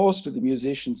most of the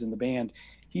musicians in the band.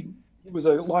 He was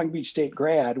a Long Beach State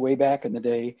grad way back in the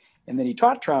day, and then he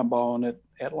taught trombone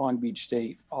at Long Beach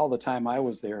State all the time I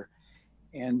was there.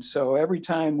 And so every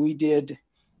time we did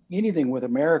anything with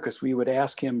Americus, we would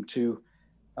ask him to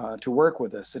work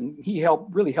with us, and he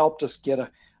really helped us get a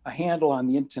handle on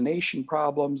the intonation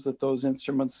problems that those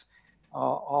instruments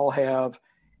all have.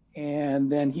 And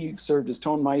then he served as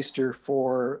tone meister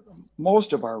for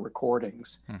most of our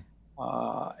recordings.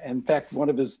 In fact, one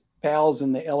of his pals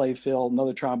in the LA Phil,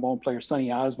 another trombone player,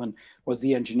 Sonny Osmond, was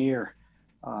the engineer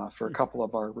for a couple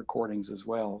of our recordings as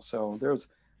well. So there's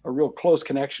a real close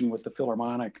connection with the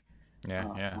Philharmonic.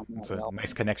 Yeah. It's a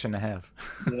nice connection to have.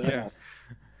 Yeah.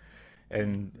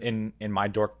 And in my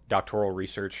doctoral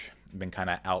research, I've been kind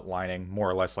of outlining more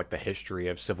or less like the history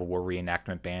of Civil War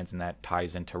reenactment bands, and that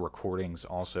ties into recordings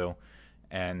also.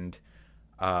 And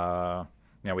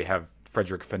we have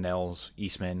Frederick Fennell's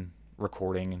Eastman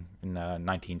recording in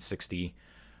 1960.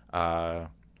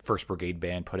 First Brigade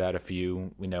Band put out a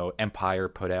few. We know Empire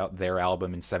put out their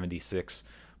album in '76,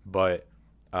 but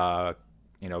kind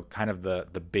of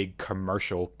the big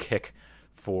commercial kick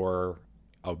for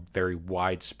a very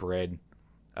widespread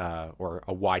or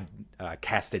a wide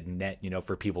casted net,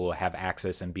 for people to have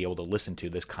access and be able to listen to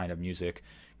this kind of music,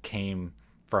 came,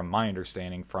 from my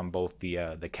understanding, from both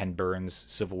the Ken Burns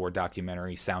Civil War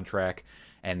documentary soundtrack,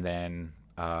 and then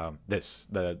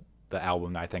the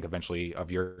album I think eventually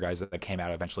of your guys that came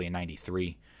out eventually in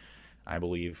 '93, I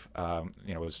believe.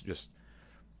 It was just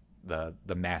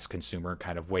the mass consumer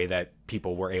kind of way that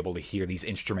people were able to hear these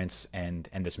instruments and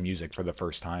this music for the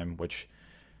first time, which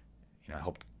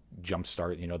helped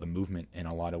jumpstart the movement in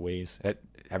a lot of ways.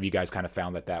 Have you guys kind of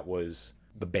found that was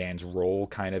the band's role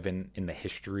kind of in the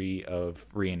history of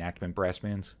reenactment brass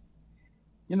bands?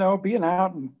 Being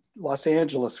out in Los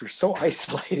Angeles, we're so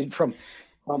isolated from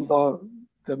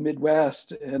the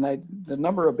Midwest, and the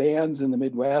number of bands in the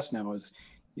Midwest now is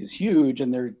huge,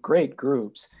 and they're great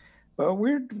groups. But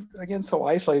we're again so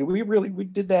isolated. We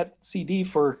did that CD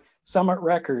for Summit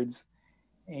Records,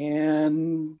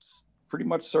 and pretty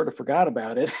much sort of forgot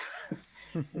about it.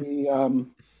 We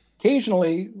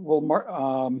occasionally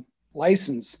will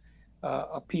license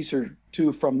a piece or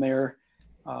two from there.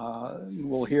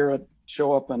 We'll hear it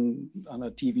show up on a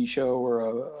TV show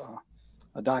or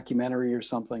a documentary or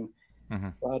something. Mm-hmm.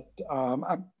 But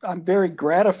I'm very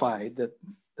gratified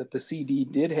that the CD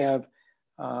did have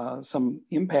some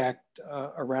impact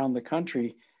around the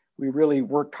country. we really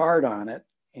worked hard on it,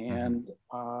 and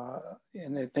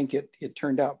I think it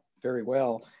turned out very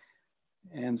well.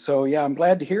 And so, yeah, I'm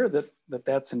glad to hear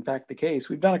that's in fact the case.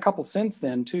 We've done a couple since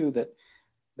then too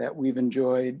that we've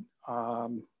enjoyed,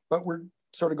 but we're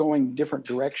sort of going different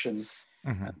directions.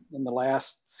 In the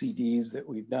last CDs that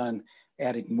we've done,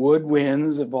 adding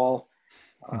woodwinds of all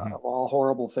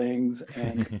horrible things,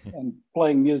 and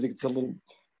playing music that's a little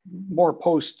more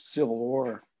post Civil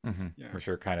War. For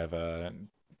sure, kind of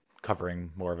covering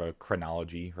more of a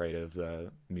chronology, right, of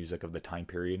the music of the time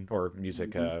period, or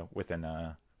music within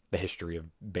the history of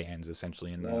bands,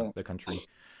 essentially, in the country.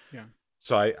 Yeah.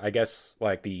 So I guess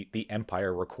like the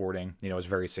Empire recording, is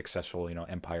very successful.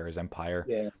 Empire is Empire,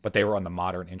 Yes. but they were on the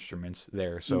modern instruments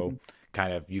there. So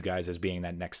kind of you guys as being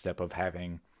that next step of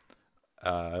having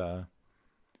an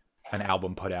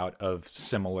album put out of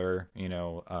similar,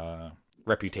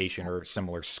 reputation or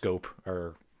similar scope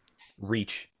or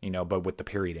reach, but with the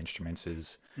period instruments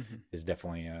is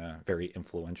definitely very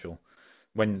influential.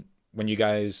 When you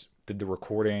guys did the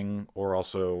recording or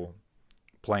also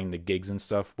playing the gigs and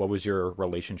stuff, what was your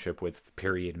relationship with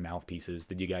period mouthpieces?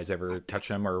 Did you guys ever touch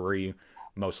them, or were you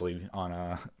mostly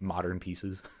on modern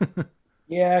pieces?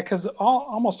 Yeah, because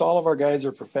almost all of our guys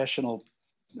are professional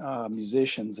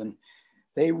musicians, and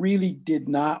they really did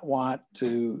not want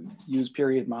to use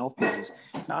period mouthpieces.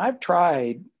 Now, I've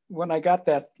tried. When I got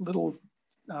that little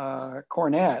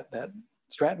cornet, that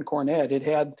Stratton cornet, it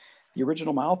had the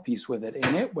original mouthpiece with it,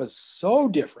 and it was so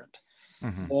different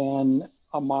than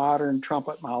a modern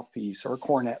trumpet mouthpiece or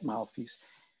cornet mouthpiece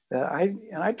that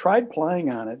I tried playing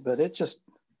on it, but it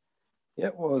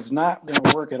was not going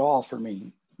to work at all for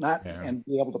me. And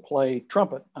be able to play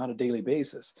trumpet on a daily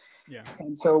basis. Yeah.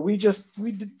 And so we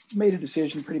made a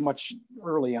decision pretty much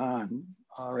early on,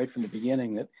 right from the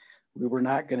beginning, that we were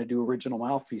not going to do original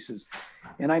mouthpieces.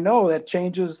 And I know that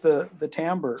changes the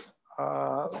timbre.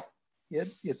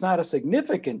 It's not a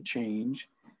significant change.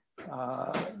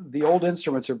 The old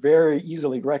instruments are very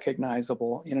easily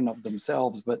recognizable in and of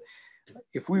themselves, but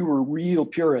if we were real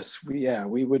purists, we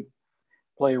would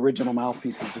play original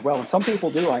mouthpieces as well. And some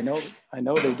people do. I know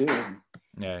they do.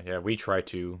 Yeah, we try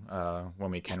to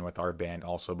when we can with our band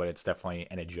also, but it's definitely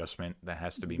an adjustment that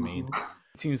has to be made.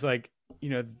 It seems like,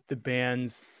 the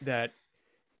bands that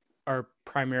are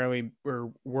primarily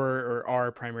or were or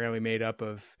are primarily made up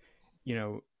of,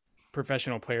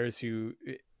 professional players who,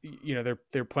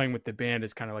 they're playing with the band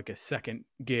as kind of like a second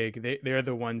gig. They're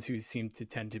the ones who seem to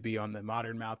tend to be on the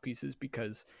modern mouthpieces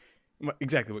because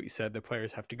exactly what you said, the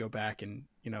players have to go back and,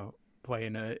 play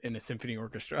in a symphony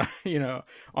orchestra,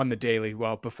 on the daily,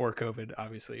 well, before COVID,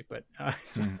 obviously, but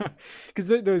because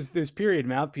those period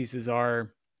mouthpieces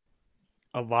are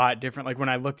a lot different. Like when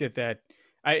I looked at that,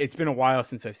 it's been a while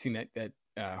since I've seen that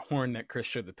horn that Chris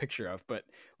showed the picture of, but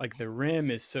like the rim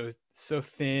is so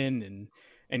thin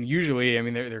and usually, I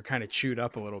mean, they're kind of chewed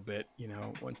up a little bit,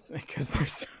 once because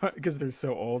they're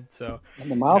so old. So and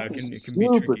the mouthpiece is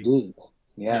super deep.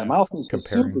 Yeah, mouthpiece is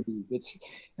super deep. It's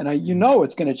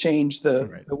it's going to change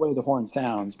the way the horn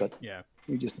sounds, but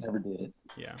we just never did it.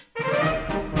 Yeah.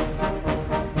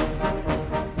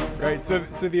 Right. So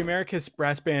the Americus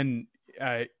Brass Band,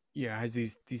 has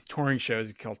these touring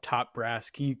shows called Top Brass.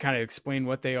 Can you kind of explain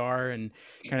what they are and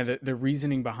kind of the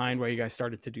reasoning behind why you guys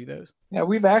started to do those? Yeah,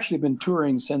 we've actually been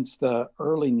touring since the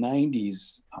early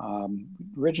 90s.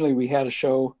 Originally, we had a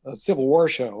Civil War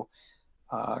show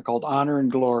called Honor and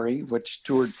Glory, which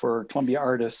toured for Columbia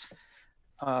Artists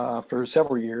for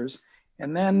several years.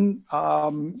 And then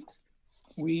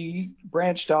we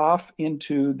branched off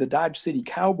into the Dodge City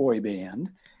Cowboy Band,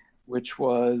 which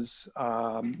was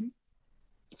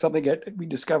something that we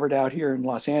discovered out here in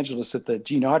Los Angeles at the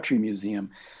Gene Autry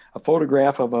Museum, a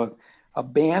photograph of a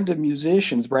band of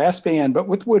musicians, brass band, but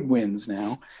with woodwinds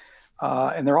now.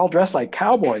 And they're all dressed like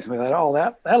cowboys. We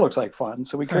thought, that looks like fun.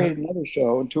 So we created another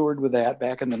show and toured with that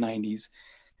back in the 90s.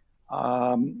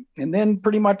 And then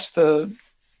pretty much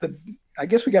I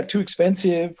guess we got too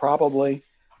expensive probably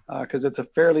because it's a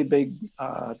fairly big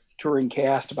touring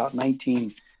cast, about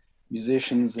 19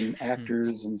 musicians and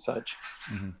actors and such.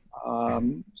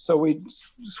 So we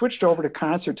switched over to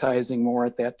concertizing more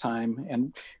at that time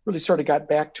and really sort of got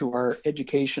back to our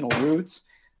educational roots,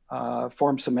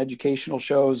 formed some educational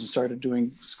shows and started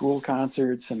doing school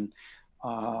concerts and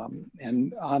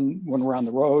when we're on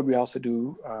the road, we also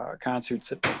do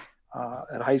concerts at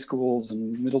high schools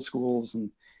and middle schools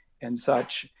and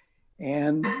such.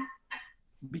 And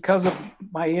because of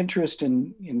my interest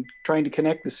in trying to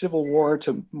connect the Civil War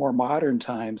to more modern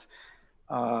times,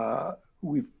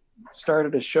 we've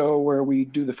started a show where we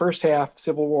do the first half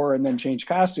Civil War and then change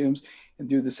costumes and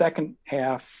do the second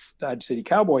half Dodge City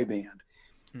Cowboy Band.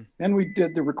 Then we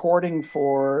did the recording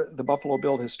for the Buffalo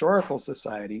Bill Historical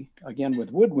Society, again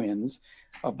with woodwinds,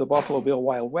 of the Buffalo Bill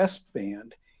Wild West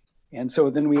Band. And so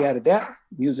then we added that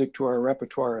music to our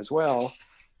repertoire as well.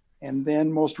 And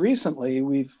then most recently,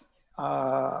 we've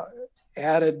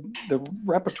added the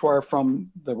repertoire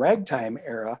from the ragtime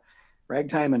era,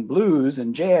 ragtime and blues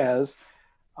and jazz.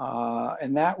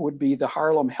 And that would be the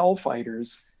Harlem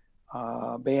Hellfighters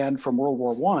band from World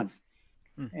War I.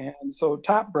 And so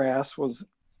Top Brass was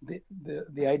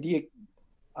the idea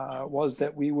was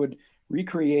that we would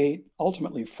recreate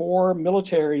ultimately 4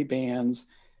 military bands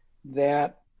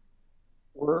that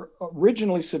were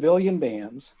originally civilian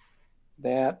bands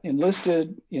that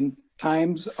enlisted in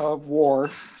times of war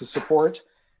to support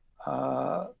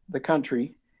the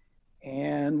country,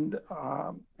 and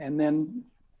then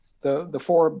the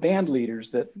 4 band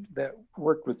leaders that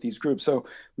worked with these groups. So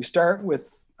we start with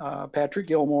Patrick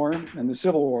Gilmore and the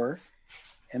Civil War,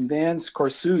 and then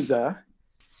Sousa.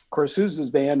 Sousa's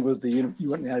band was the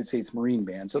United States Marine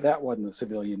Band, so that wasn't a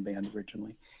civilian band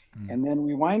originally. And then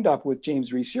we wind up with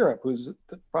James Reese Europe, who's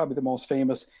probably the most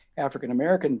famous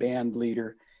African-American band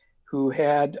leader, who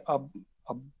had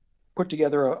put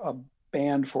together a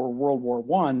band for World War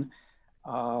I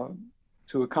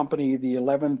to accompany the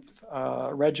 11th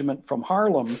Regiment from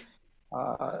Harlem,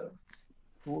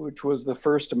 which was the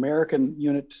first American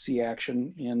unit to see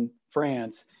action in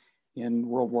France in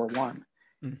World War I.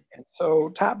 And so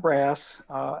Top Brass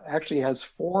actually has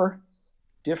 4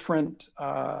 different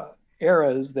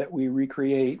eras that we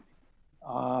recreate,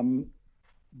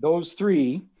 those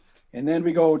 3, and then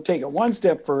we go take it one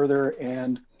step further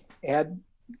and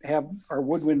have our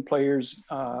woodwind players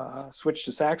switch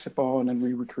to saxophone, and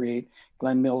we recreate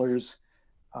Glenn Miller's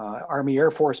Army Air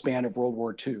Force Band of World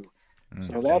War II.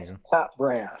 So that's Top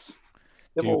Brass.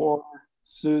 Civil War,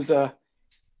 Sousa,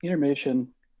 Intermission,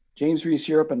 James Reese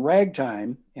Europe and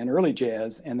ragtime and early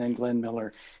jazz, and then Glenn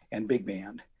Miller and big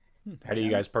band. How do you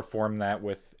guys perform that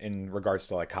with in regards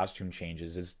to like costume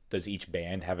changes? Does each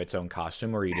band have its own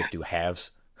costume, or you just do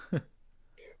halves?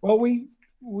 Well,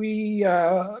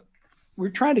 we're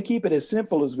trying to keep it as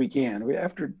simple as we can.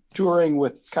 After touring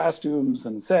with costumes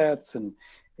and sets and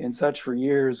such for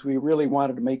years, we really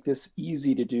wanted to make this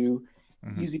easy to do,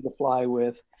 easy to fly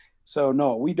with. So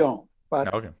no, we don't.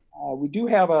 But we do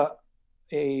have a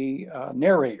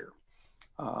narrator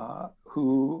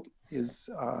who is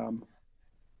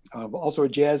also a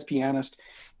jazz pianist,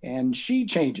 and she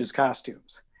changes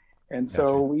costumes. And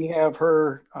so we have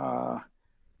her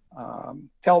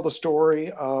tell the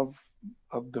story of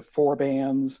the 4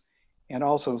 bands, and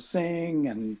also sing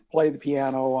and play the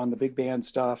piano on the big band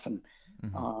stuff. And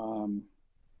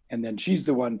then she's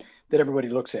the one that everybody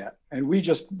looks at. And we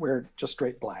just wear just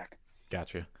straight black.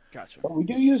 Gotcha. But we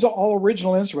do use all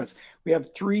original instruments. We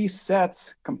have 3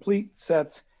 sets, complete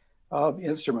sets of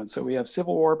instruments. So we have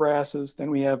Civil War brasses,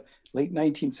 then we have late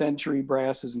 19th century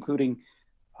brasses, including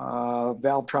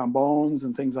valve trombones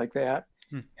and things like that.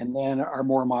 And then our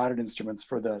more modern instruments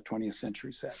for the 20th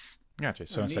century set. Gotcha.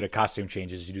 So instead of costume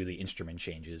changes, you do the instrument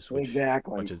changes, which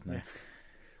is nice.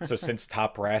 So since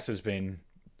Top Brass has been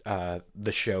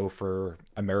the show for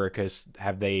Americus,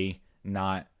 have they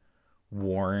not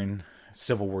worn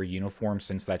Civil War uniforms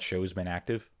since that show's been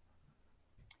active?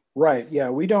 Right. Yeah,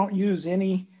 we don't use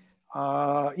any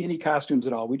costumes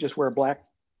at all. We just wear black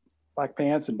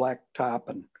pants and black top,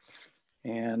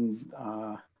 and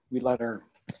we let our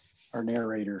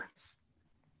narrator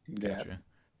do that.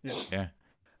 Gotcha.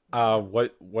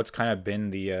 What's kind of been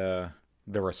the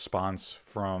response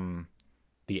from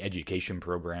the education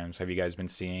programs? Have you guys been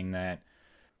seeing that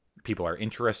people are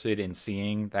interested in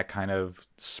seeing that kind of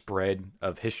spread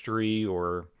of history,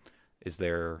 or is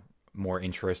there more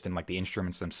interest in like the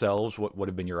instruments themselves? What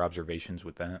have been your observations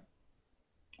with that?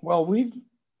 Well,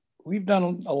 we've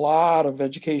done a lot of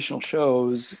educational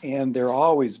shows, and they're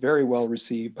always very well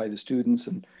received by the students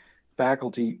and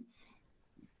faculty.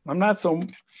 I'm not so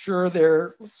sure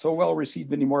they're so well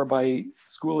received anymore by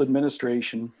school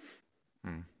administration.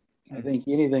 I think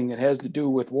anything that has to do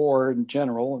with war in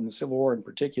general, and the Civil War in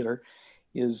particular,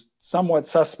 is somewhat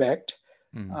suspect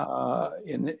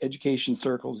in education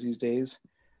circles these days.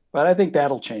 But I think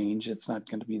that'll change. It's not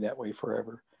going to be that way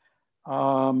forever.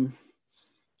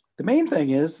 The main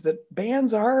thing is that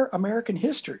bands are American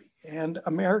history, and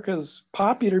America's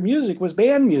popular music was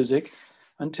band music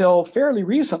until fairly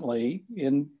recently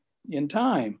in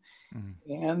time.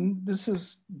 And this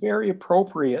is very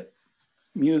appropriate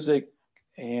music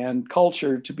and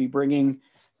culture to be bringing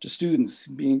to students,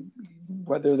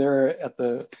 whether they're at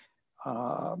the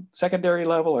secondary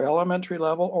level or elementary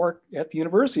level or at the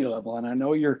university level. And I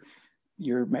know you're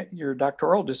your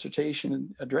doctoral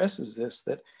dissertation addresses this,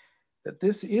 that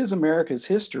this is America's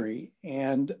history,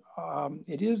 and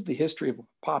it is the history of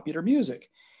popular music,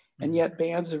 and yet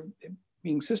bands are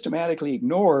being systematically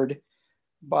ignored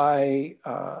by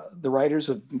the writers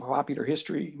of popular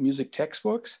history music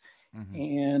textbooks,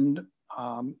 and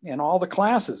all the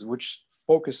classes which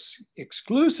focus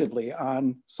exclusively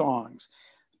on songs,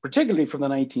 particularly from the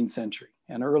 19th century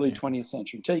and early 20th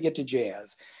century until you get to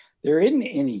jazz. There isn't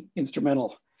any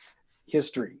instrumental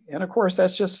history. And of course,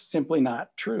 that's just simply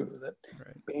not true, that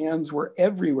bands were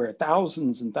everywhere,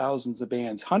 thousands and thousands of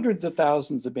bands, hundreds of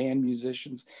thousands of band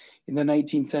musicians in the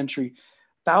 19th century,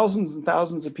 thousands and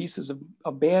thousands of pieces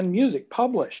of band music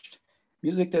published,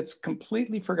 music that's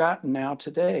completely forgotten now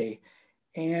today.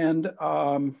 And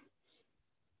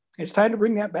it's time to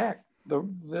bring that back. The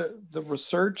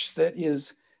research that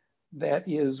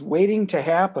is waiting to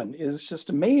happen is just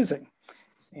amazing.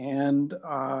 And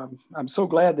I'm so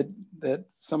glad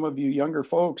that some of you younger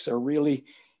folks are really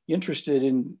interested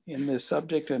in this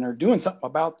subject and are doing something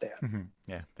about that.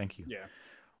 Yeah, thank you. Yeah.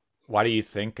 Why do you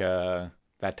think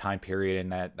that time period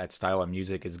and that style of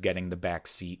music is getting the back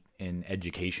seat in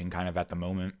education kind of at the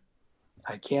moment?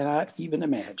 I cannot even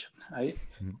imagine. I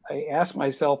ask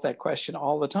myself that question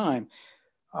all the time.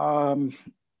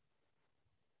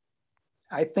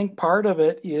 I think part of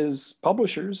it is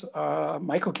publishers.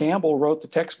 Michael Campbell wrote the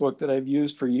textbook that I've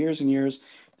used for years and years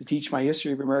to teach my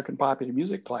history of American popular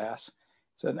music class.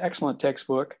 It's an excellent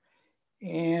textbook.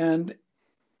 And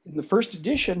in the first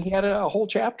edition, he had a whole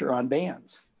chapter on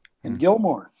bands and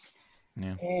Gilmore.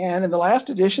 Yeah. And in the last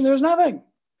edition, there's nothing.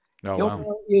 Oh,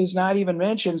 Gilmore is not even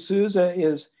mentioned. Sousa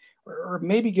is, or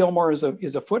maybe Gilmore is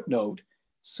a footnote.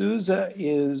 Sousa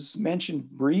is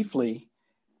mentioned briefly,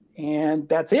 and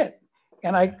that's it.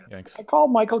 And I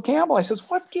called Michael Campbell. I says,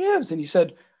 what gives? And he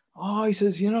said,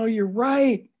 you're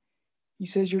right. He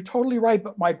says, you're totally right,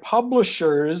 but my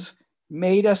publishers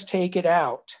made us take it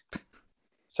out.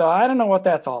 So I don't know what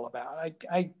that's all about.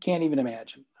 I can't even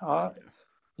imagine.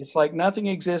 It's like nothing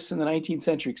exists in the 19th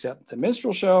century except the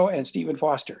minstrel show and Stephen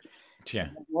Foster. Yeah.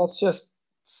 Well, it's just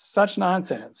such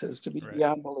nonsense as to be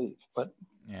beyond belief. But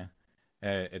yeah,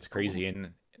 it's crazy.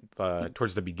 And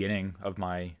towards the beginning of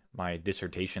my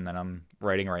dissertation that I'm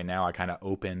writing right now, I kind of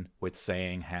open with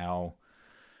saying how,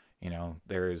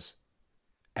 there's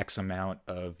X amount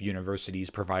of universities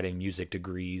providing music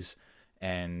degrees,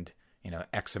 and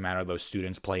X amount of those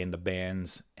students play in the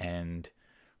bands, and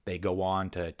they go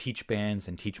on to teach bands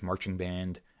and teach marching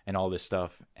band and all this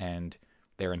stuff, and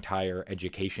their entire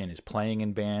education is playing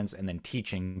in bands and then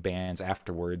teaching bands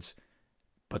afterwards,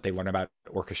 but they learn about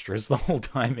orchestras the whole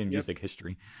time in music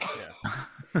history.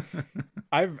 Yeah.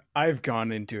 I've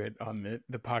gone into it on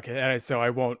the podcast, so I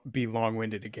won't be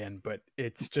long-winded again, but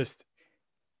it's just,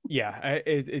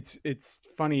 it's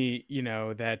funny,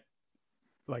 that,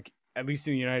 like, at least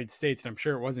in the United States, and I'm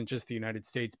sure it wasn't just the United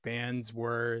States, bands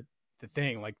were the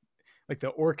thing. Like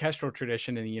the orchestral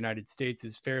tradition in the United States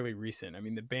is fairly recent. I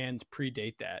mean, the bands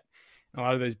predate that. And a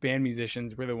lot of those band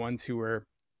musicians were the ones who were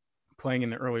playing in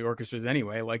the early orchestras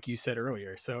anyway, like you said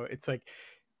earlier. So it's like,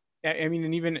 I mean,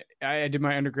 and even I did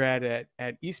my undergrad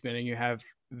at Eastman, and you have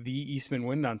the Eastman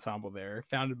Wind Ensemble there,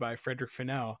 founded by Frederick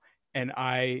Fennell. And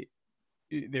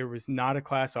there was not a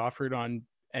class offered on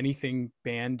anything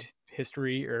band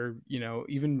history or,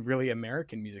 even really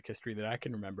American music history that I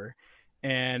can remember.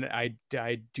 And I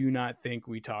do not think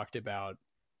we talked about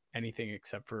anything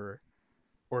except for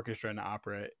orchestra and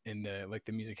opera in the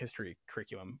music history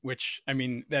curriculum, which, I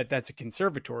mean, that's a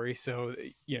conservatory. So,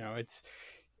 it's,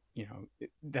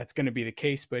 that's going to be the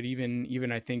case. But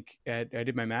even I think I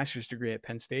did my master's degree at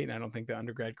Penn State, and I don't think the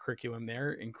undergrad curriculum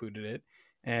there included it.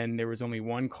 And there was only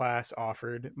one class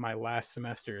offered my last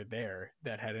semester there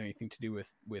that had anything to do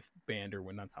with band or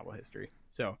wind ensemble history.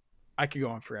 So I could go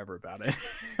on forever about it.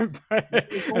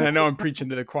 And I know I'm preaching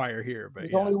to the choir here, but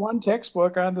there's only one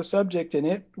textbook on the subject, and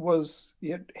it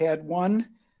had one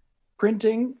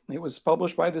printing. It was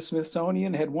published by the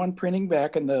Smithsonian, had one printing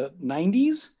back in the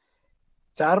 90s.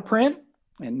 It's out of print,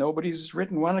 and nobody's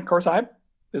written one. Of course, I'm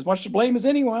as much to blame as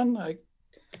anyone. I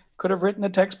could have written a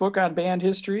textbook on band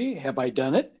history. Have I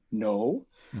done it? No.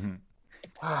 Mm-hmm.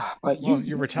 But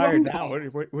you're retired now. What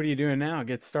are you doing now?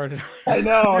 Get started. I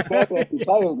know. Exactly. I'm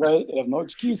retired, right? I have no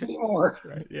excuse anymore.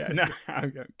 Right. Yeah. No,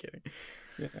 I'm kidding.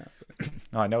 Yeah.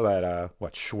 No, I know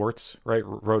that Schwartz, right,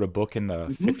 wrote a book in the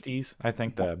 50s. I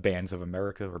think the Bands of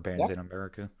America or Bands in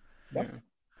America.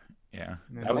 Yeah.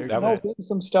 There's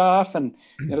some stuff, and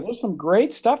there's some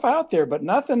great stuff out there, but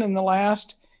nothing in the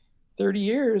last 30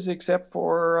 years except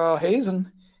for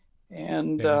Hazen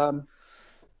and.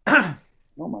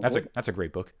 That's a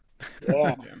great book.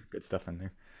 Yeah. Yeah. Good stuff in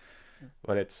there.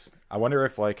 But I wonder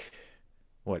if like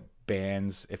what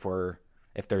bands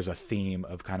if there's a theme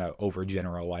of kind of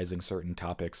overgeneralizing certain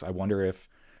topics. I wonder if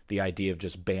the idea of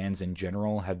just bands in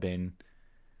general have been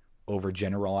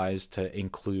overgeneralized to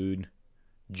include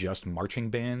just marching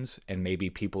bands, and maybe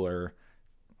people are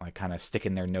like kind of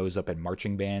sticking their nose up at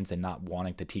marching bands and not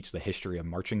wanting to teach the history of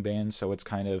marching bands, so it's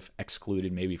kind of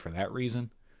excluded maybe for that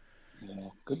reason. Yeah.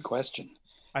 Good question.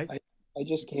 I I, I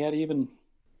just can't even,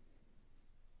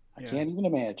 I yeah. can't even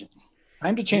imagine.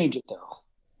 Time to The, change it though.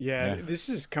 yeah, Yeah. this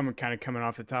is coming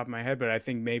off the top of my head, but I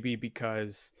think maybe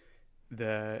because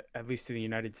at least in the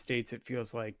United States, it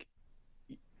feels like,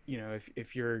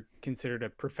 if you're considered a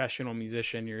professional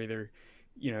musician, you're either,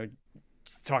 you know,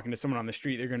 talking to someone on the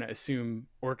street, they're going to assume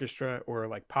orchestra or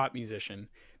like pop musician,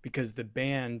 because the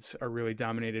bands are really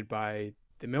dominated by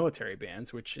the military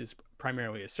bands, which is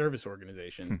primarily a service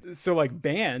organization. So like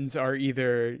bands are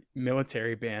either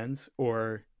military bands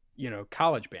or,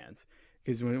 college bands.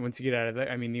 Because once you get out of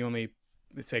that, I mean, the only,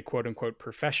 let's say, quote unquote,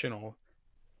 professional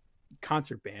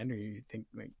concert band, or you think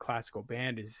like classical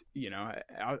band, is,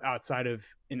 outside of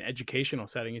an educational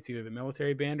setting, it's either the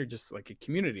military band or just like a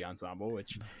community ensemble,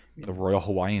 which, The Royal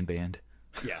Hawaiian Band.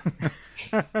 yeah.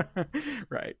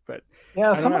 Right. But Yeah. I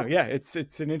don't Some know. of, Yeah, it's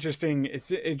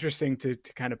interesting to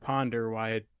kind of ponder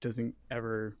why it doesn't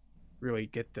ever really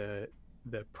get the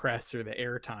press or the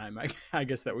airtime, I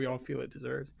guess, that we all feel it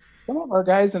deserves. some of our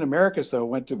guys in Americus though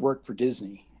went to work for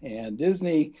Disney, and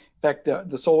Disney, in fact,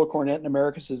 the solo cornet in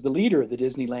Americus is the leader of the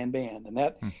Disneyland band, and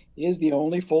that Hmm. is the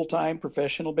only full-time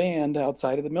professional band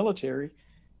outside of the military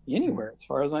anywhere, as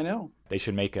far as I know. They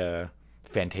should make a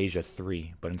Fantasia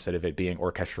 3, but instead of it being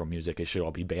orchestral music, it should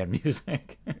all be band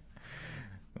music.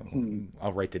 Hmm.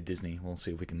 I'll write to Disney. We'll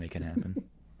see if we can make it happen.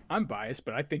 I'm biased,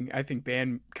 but I think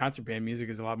concert band music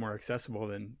is a lot more accessible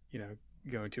than,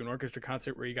 going to an orchestra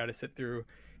concert where you got to sit through,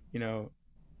 you know,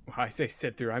 well, I say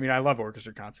sit through. I mean, I love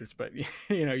orchestra concerts, but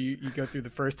you go through the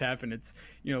first half and it's,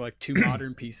 like two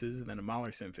modern pieces and then a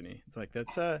Mahler symphony. It's like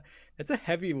that's a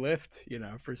heavy lift,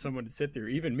 for someone to sit through.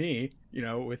 Even me,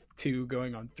 with two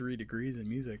going on 3 degrees in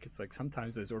music, it's like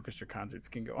sometimes those orchestra concerts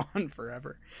can go on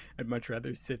forever. I'd much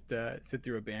rather sit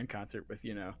through a band concert with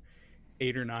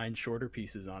 8 or 9 shorter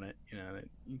pieces on it. That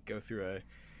you go through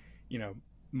you know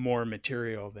more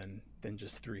material than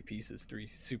just 3 pieces, 3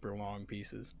 super long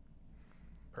pieces.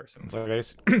 Personally, So I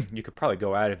guess you could probably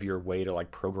go out of your way to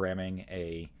like programming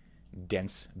a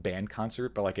dense band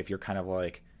concert, but like if you're kind of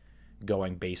like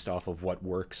going based off of what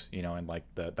works, and like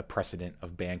the precedent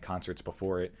of band concerts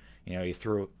before it, you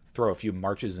throw a few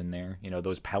marches in there,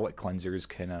 those palate cleansers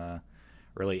can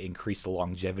really increase the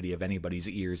longevity of anybody's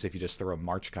ears if you just throw a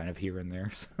march kind of here and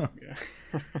there. So. yeah.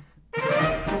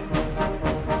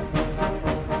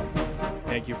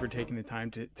 Thank you for taking the time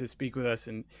to speak with us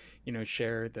and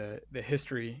share the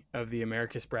history of the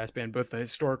Americus Brass Band, both the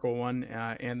historical one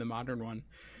and the modern one.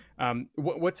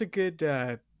 What's a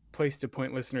good place to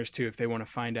point listeners to if they want to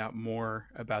find out more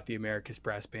about the Americus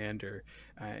Brass Band, or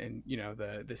and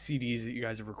the CDs that you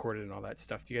guys have recorded and all that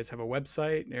stuff? Do you guys have a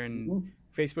website and Mhm.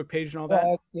 Facebook page and all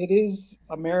that? It is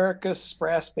Americus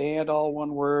Brass Band, all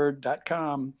one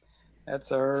word.com.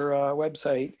 That's our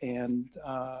website, and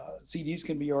CDs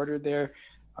can be ordered there.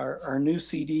 Our new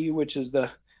CD, which is the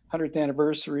 100th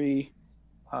anniversary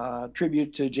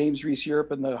tribute to James Reese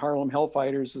Europe and the Harlem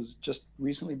Hellfighters, has just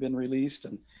recently been released,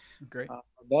 and Great.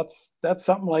 that's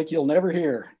something like you'll never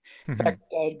hear. In fact,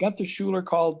 Gunther Schuller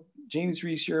called James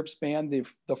Reese Europe's band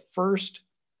the first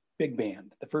big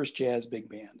band, the first jazz big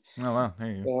band. Oh wow,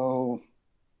 there you go. So,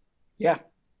 yeah,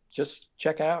 just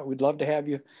check out. We'd love to have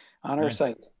you on our Yeah.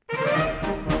 site.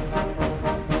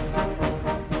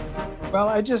 Well,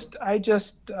 I just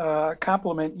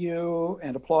compliment you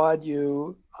and applaud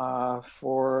you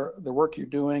for the work you're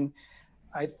doing.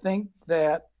 I think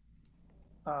that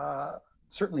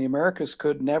certainly Americus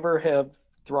could never have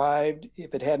thrived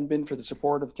if it hadn't been for the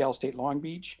support of Cal State Long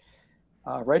Beach,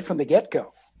 right from the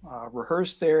get-go.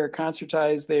 Rehearsed there,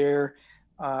 concertized there.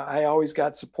 I always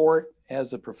got support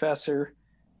as a professor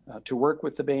to work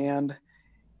with the band.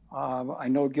 I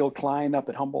know Gil Klein up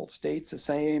at Humboldt State's the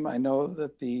same. I know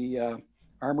that the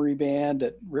Armory Band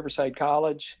at Riverside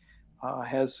College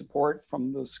has support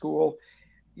from the school.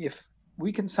 If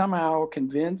we can somehow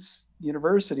convince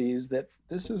universities that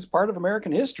this is part of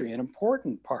American history, an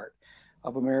important part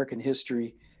of American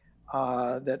history,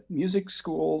 that music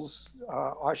schools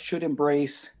should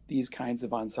embrace these kinds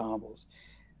of ensembles.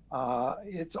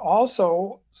 It's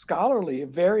also scholarly, a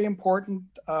very important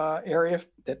area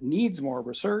that needs more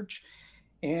research.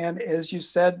 And as you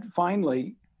said,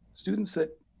 finally, students that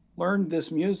learn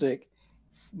this music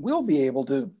will be able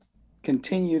to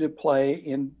continue to play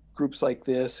in groups like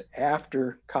this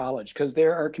after college, because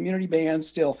there are community bands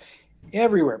still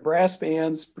everywhere. Brass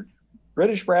bands,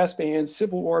 British brass bands,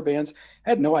 Civil War bands. I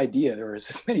had no idea there was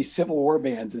as many Civil War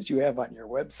bands as you have on your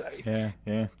website.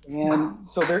 Yeah. And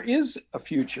so there is a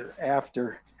future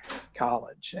after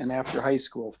college and after high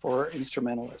school for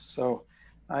instrumentalists. So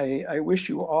I wish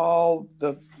you all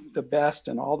the best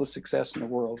and all the success in the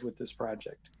world with this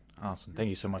project. Awesome. Thank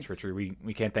you so much, Richard.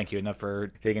 We can't thank you enough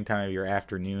for taking time out of your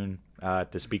afternoon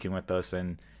to speaking with us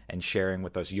and sharing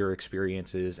with us your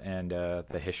experiences and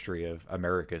the history of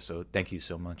America. So thank you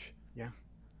so much. Yeah.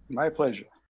 My pleasure.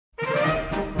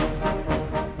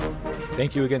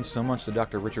 Thank you again so much to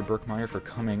Dr. Richard Birkemeier for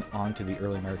coming on to the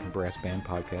Early American Brass Band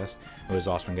podcast. It was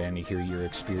awesome getting to hear your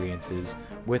experiences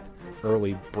with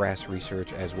early brass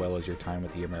research as well as your time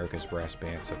with the Americus Brass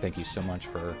Band. So thank you so much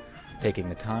for taking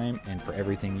the time and for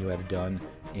everything you have done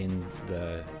in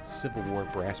the Civil War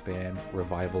brass band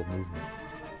revival movement.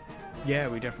 Yeah,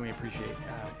 we definitely appreciate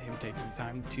him taking the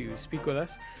time to speak with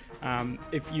us.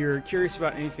 If you're curious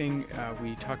about anything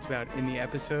we talked about in the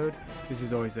episode, this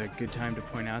is always a good time to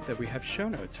point out that we have show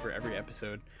notes for every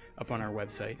episode up on our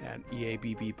website at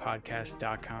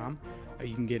eabbpodcast.com.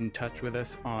 You can get in touch with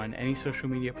us on any social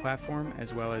media platform,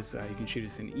 as well as you can shoot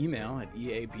us an email at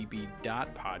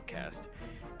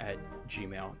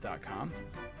eabb.podcast@gmail.com.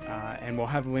 And we'll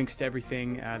have links to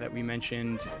everything that we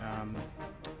mentioned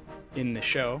in the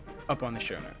show up on the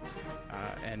show notes.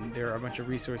 And there are a bunch of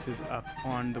resources up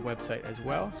on the website as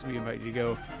well. So we invite you to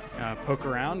go poke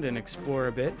around and explore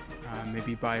a bit,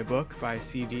 maybe buy a book, buy a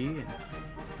CD,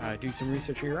 and do some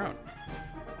research of your own.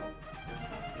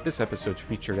 This episode's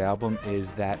featured album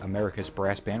is that Americus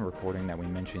Brass Band recording that we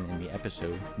mentioned in the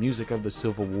episode, Music of the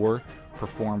Civil War,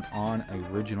 performed on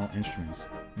original instruments.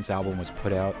 This album was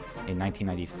put out in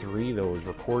 1993, though it was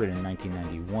recorded in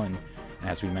 1991. And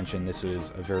as we mentioned, this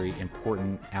was a very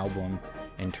important album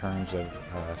in terms of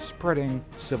spreading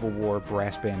Civil War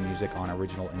brass band music on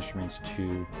original instruments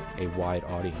to a wide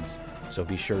audience. So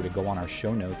be sure to go on our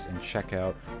show notes and check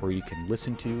out where you can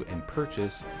listen to and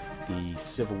purchase the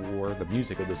Civil War, the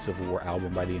Music of the Civil War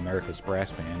album by the Americus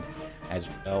Brass Band,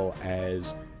 as well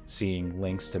as seeing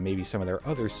links to maybe some of their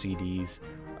other CDs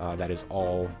that is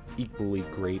all equally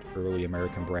great early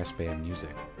American brass band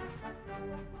music.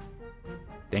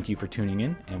 Thank you for tuning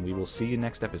in, and we will see you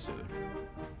next episode.